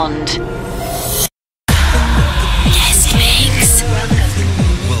Beyond.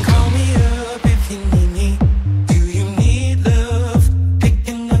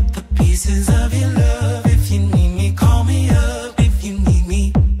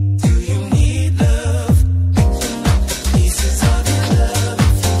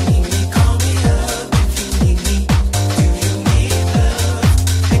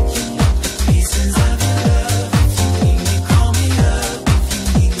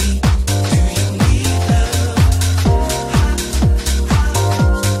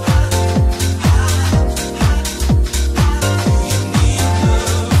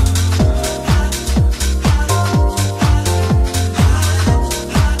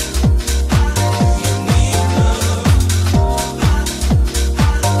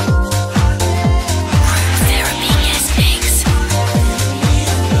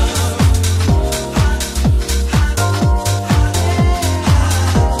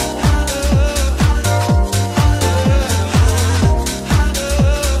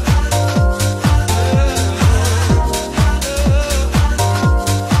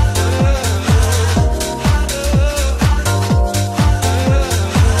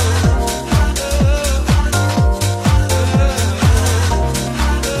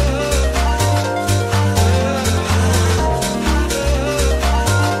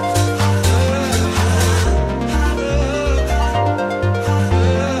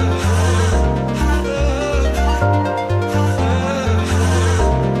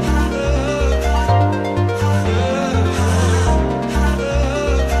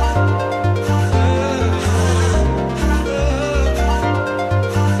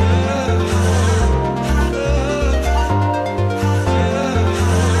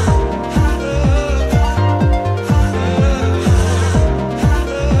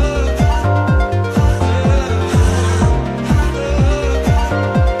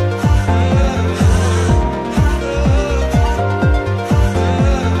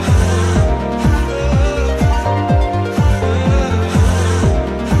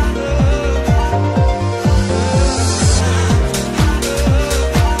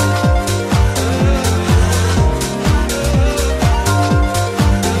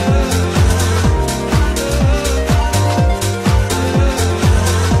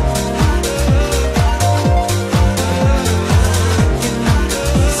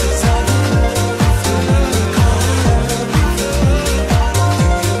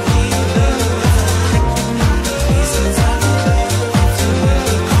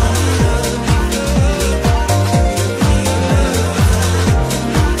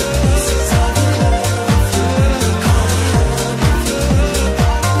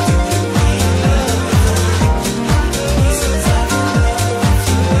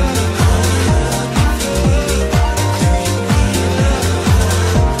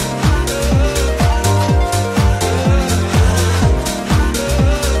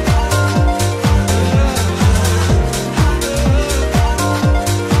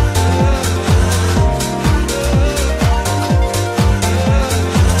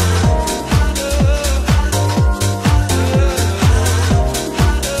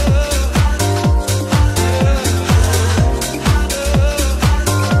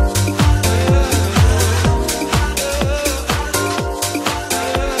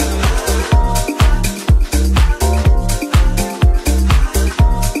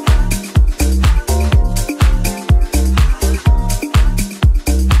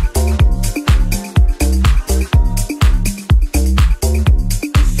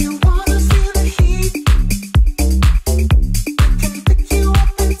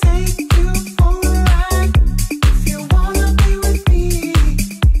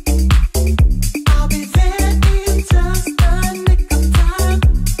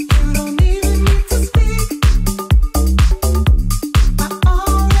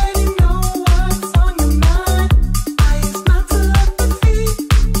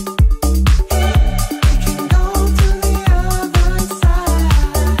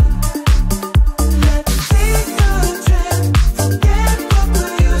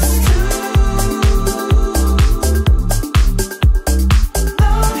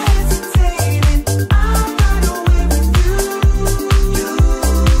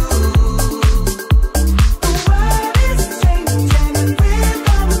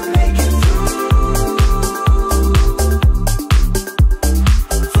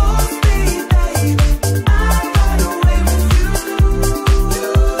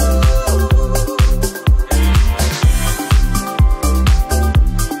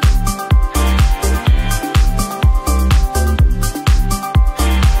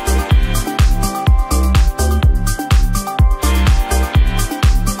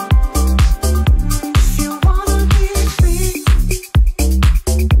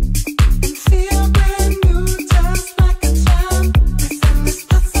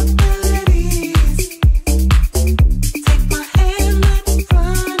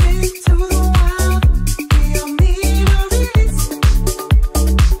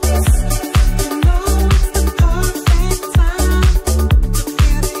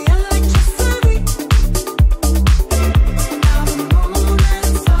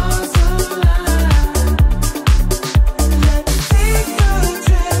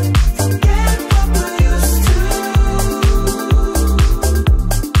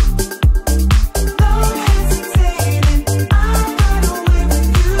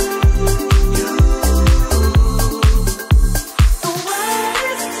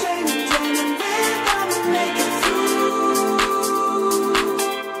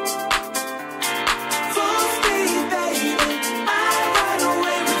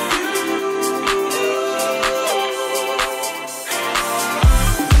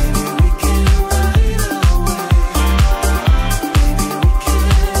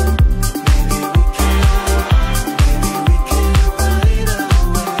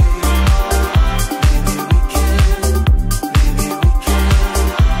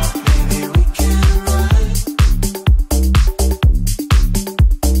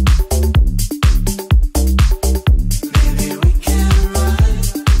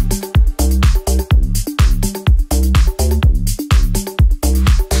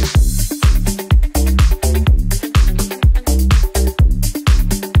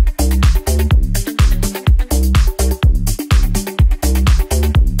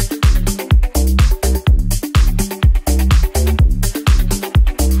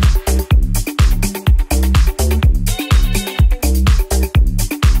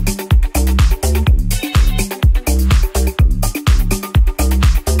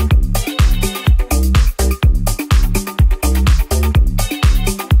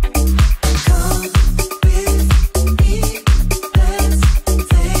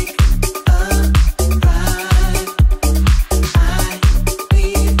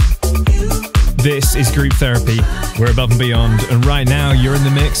 This is Group Therapy. We're Above and Beyond, and right now you're in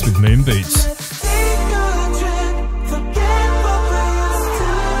the mix with Moon Boots.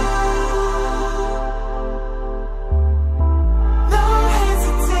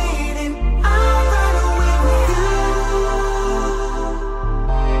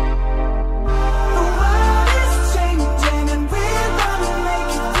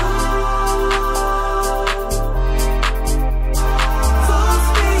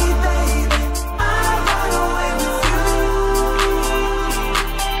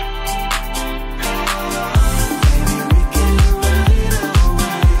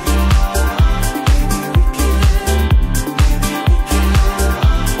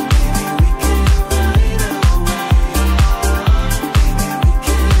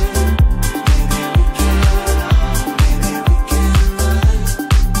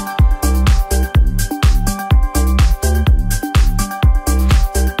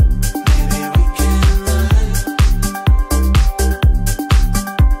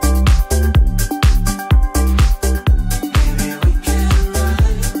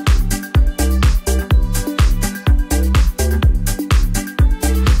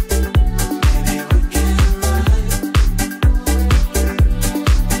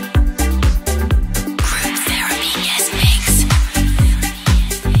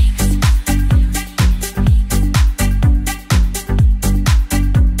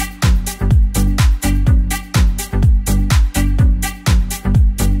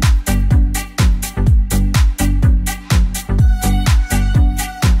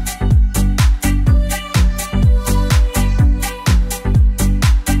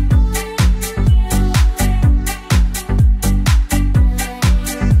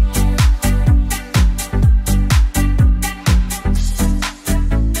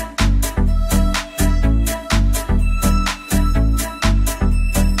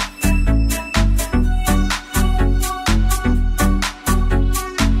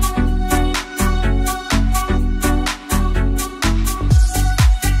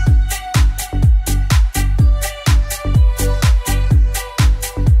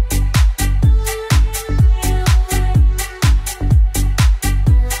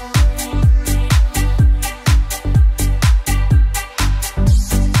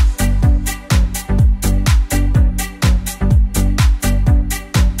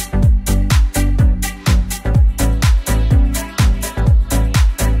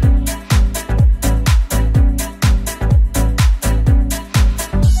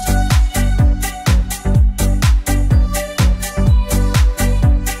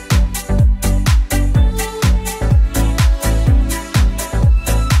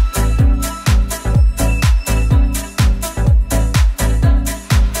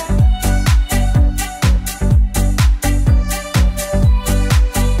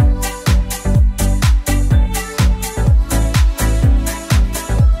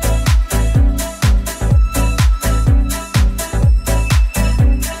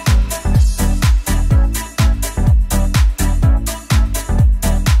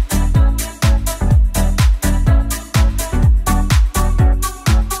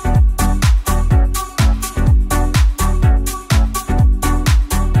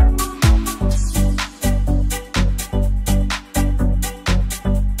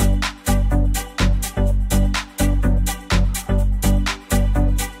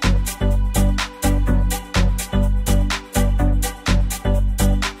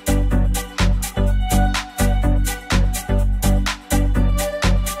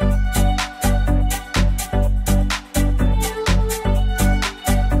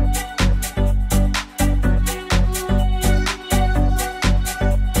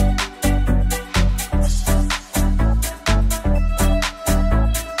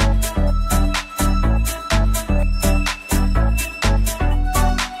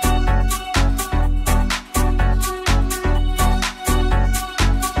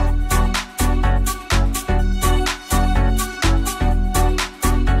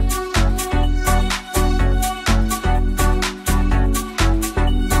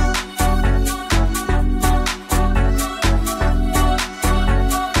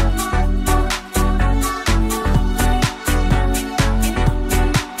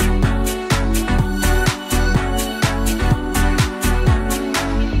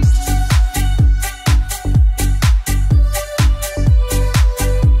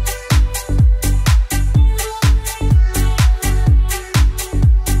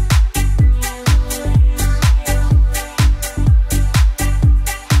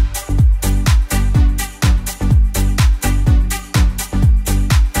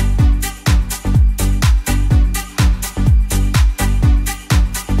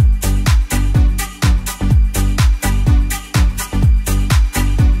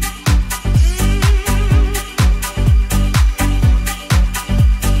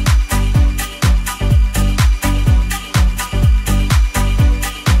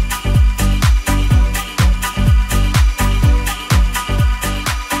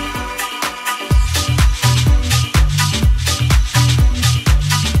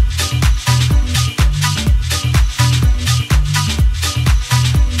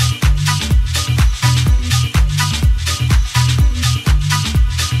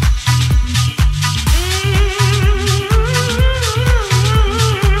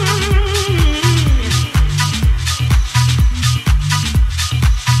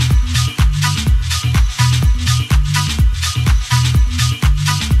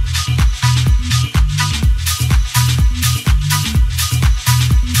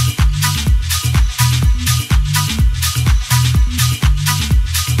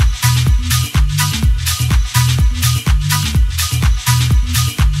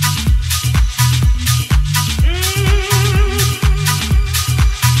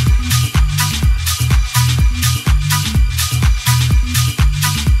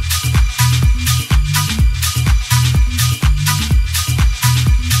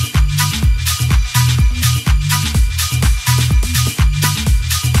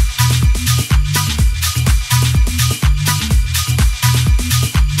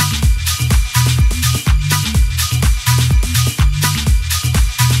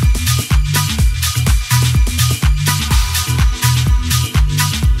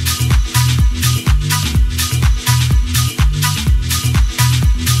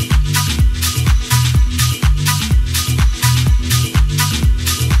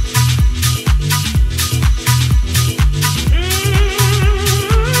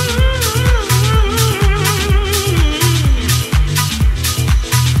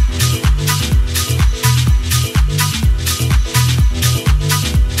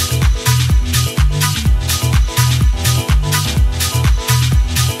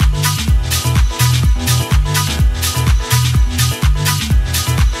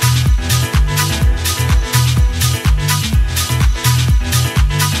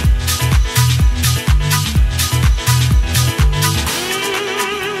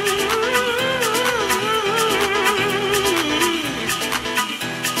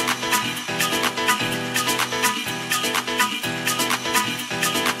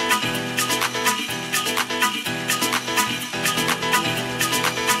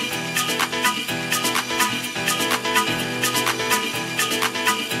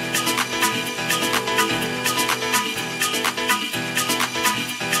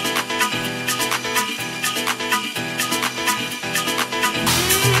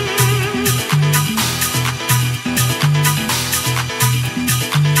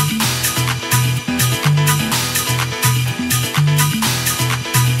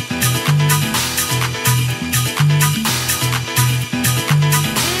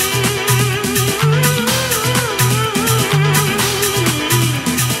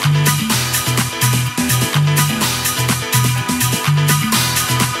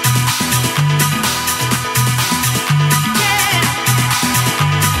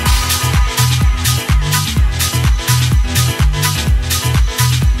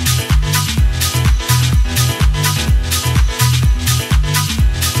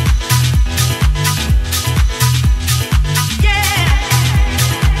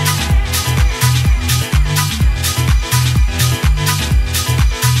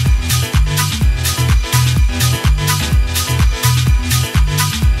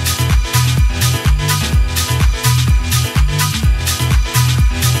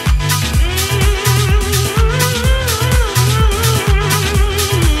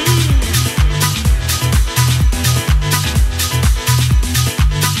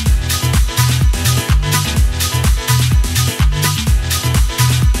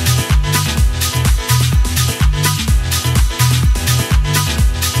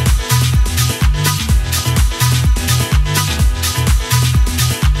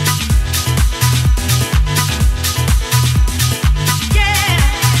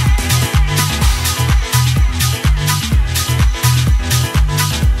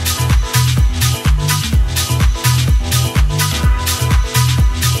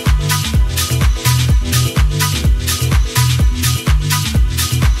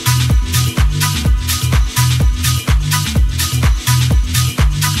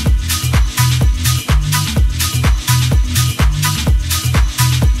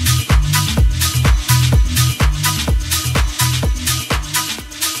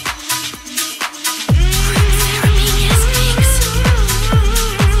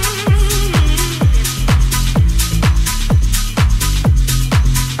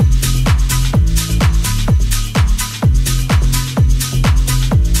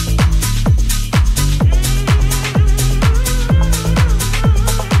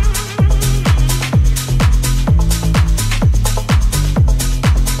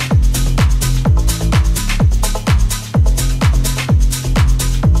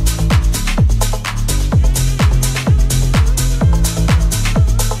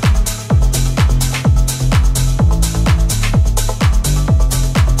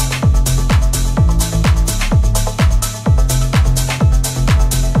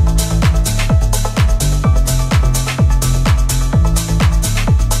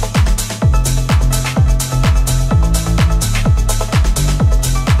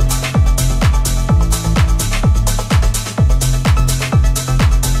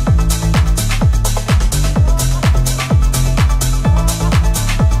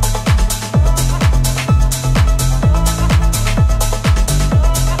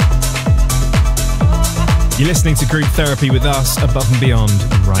 You're listening to Group Therapy with us, Above and Beyond,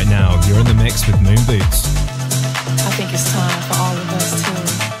 and right now you're in the mix with Moon Boots. I think it's time for all of us to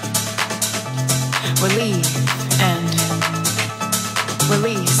relieve and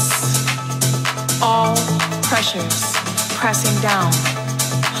release all pressures pressing down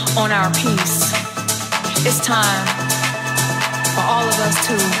on our peace. It's time for all of us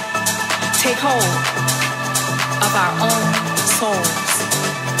to take hold of our own souls.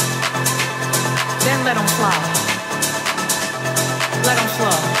 Then let them fly. Let them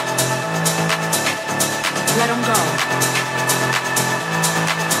flow. Let them go.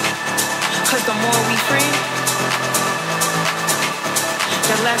 'Cause the more we free,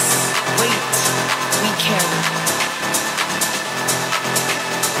 the less weight we carry.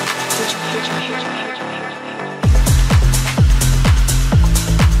 Did you hear me?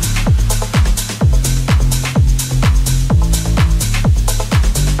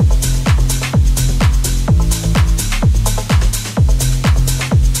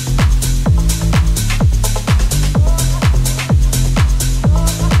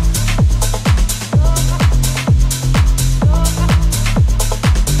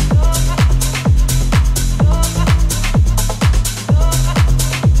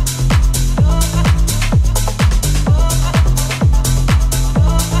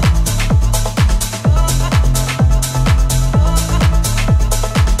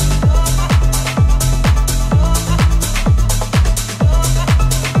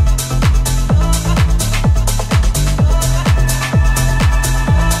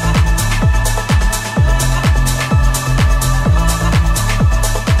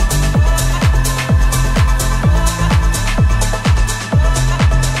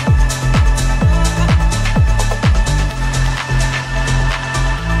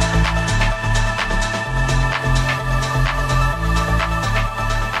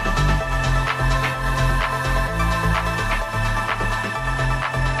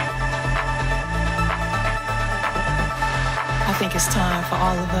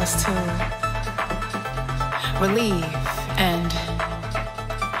 Relieve and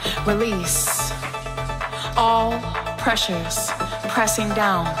release all pressures pressing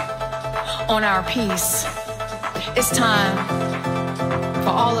down on our peace. It's time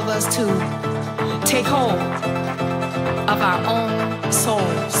for all of us to take hold of our own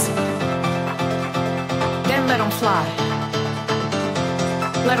souls. Then let them fly.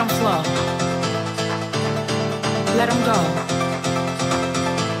 Let them flow. Let them go.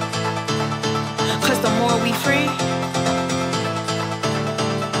 'Cause the more we free,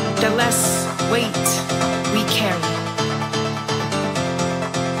 the less weight we carry.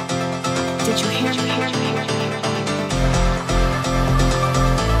 Did you hear me?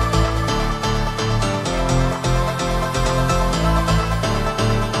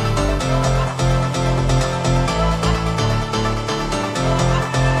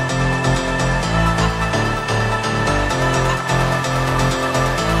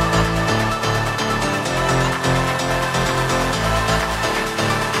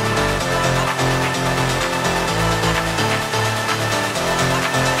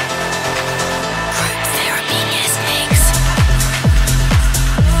 Group Therapy is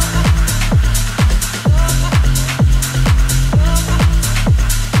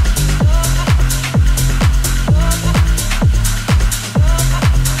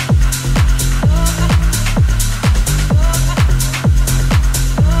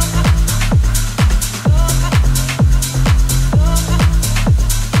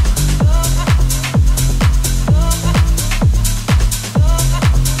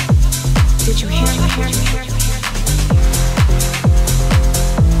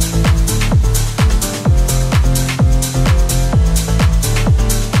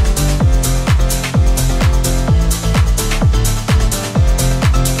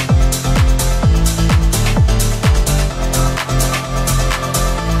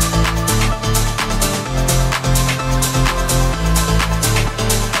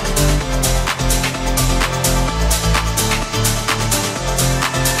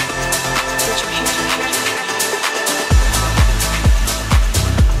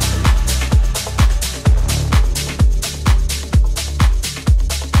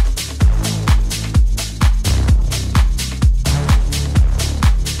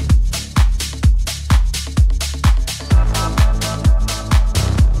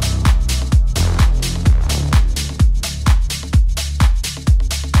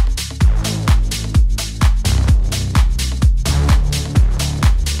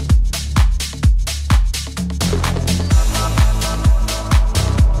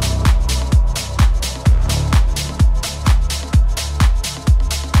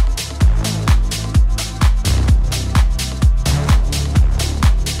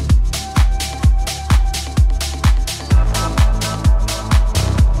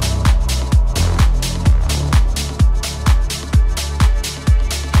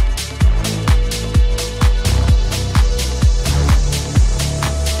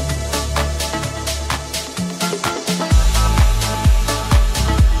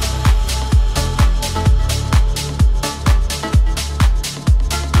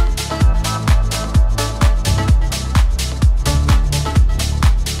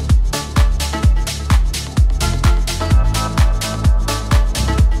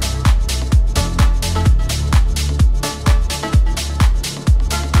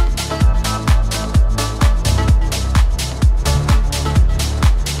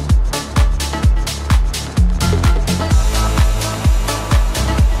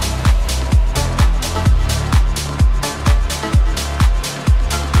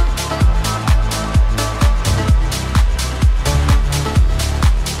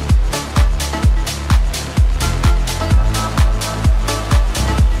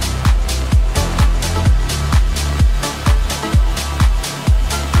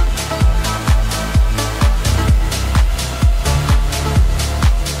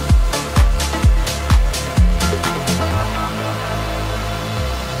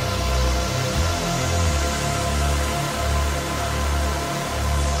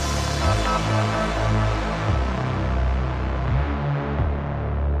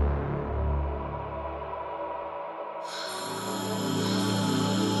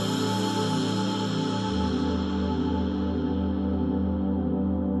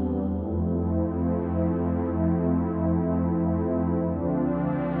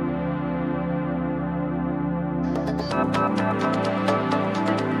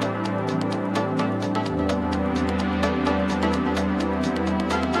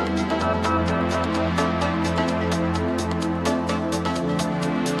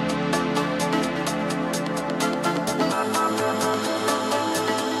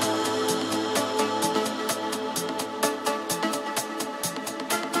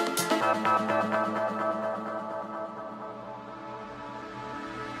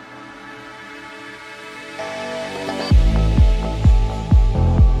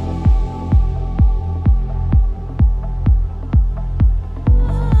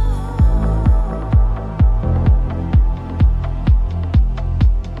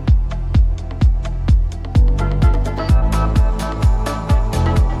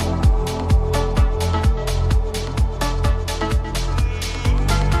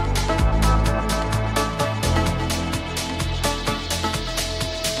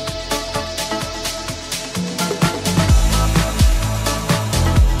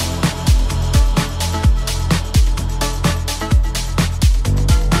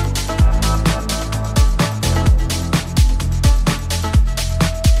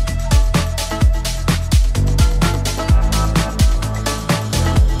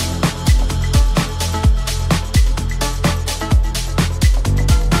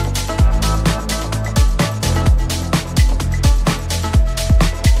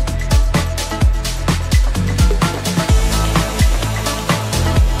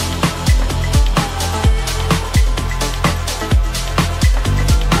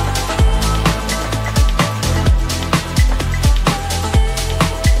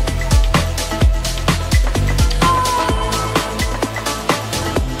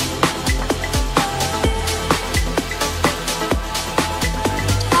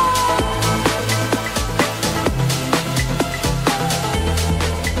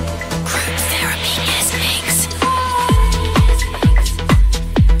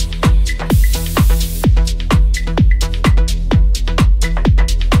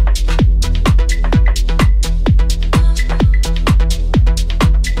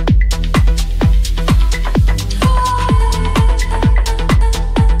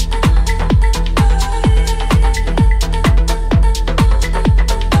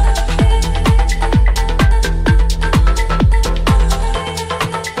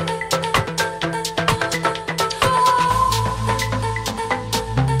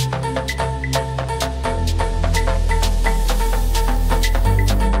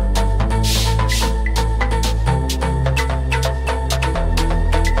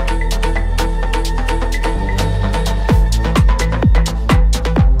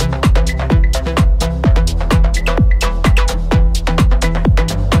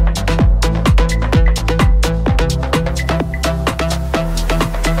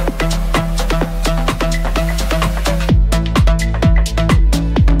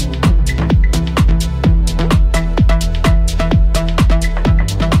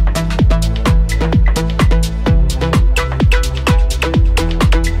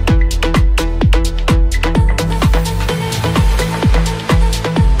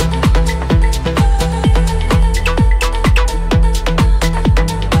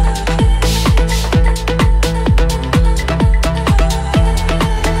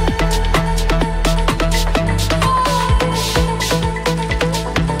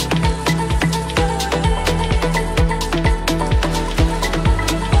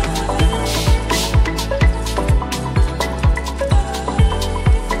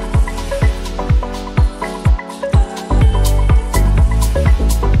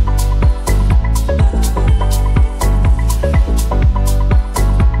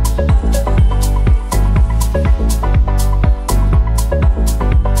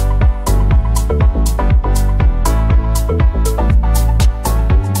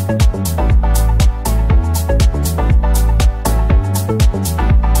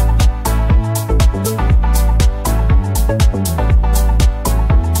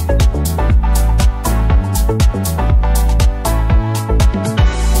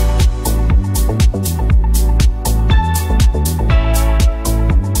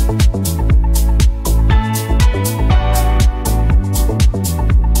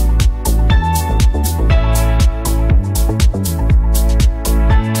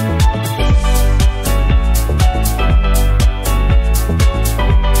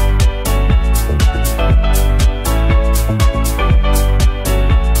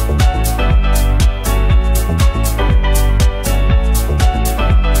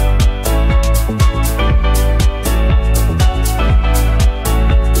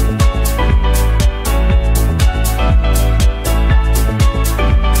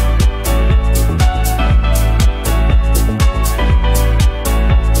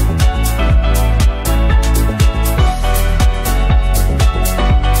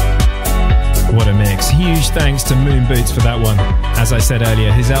thanks to Moon Boots for that one. As I said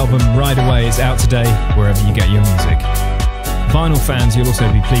earlier, his album Ride Away is out today wherever you get your music. Vinyl fans, you'll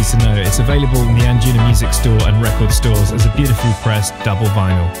also be pleased to know it's available in the Anjuna Music Store and record stores as a beautifully pressed double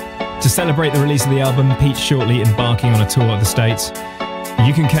vinyl. To celebrate the release of the album, Pete's shortly embarking on a tour of the States.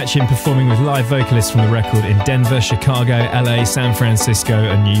 You can catch him performing with live vocalists from the record in Denver, Chicago, LA, San Francisco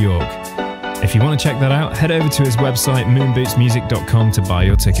and New York. If you want to check that out, head over to his website moonbootsmusic.com to buy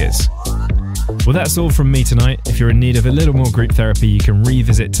your tickets. Well, that's all from me tonight. If you're in need of a little more group therapy, you can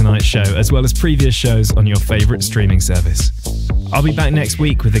revisit tonight's show as well as previous shows on your favourite streaming service. I'll be back next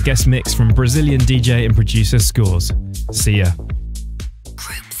week with a guest mix from Brazilian DJ and producer Scores. See ya.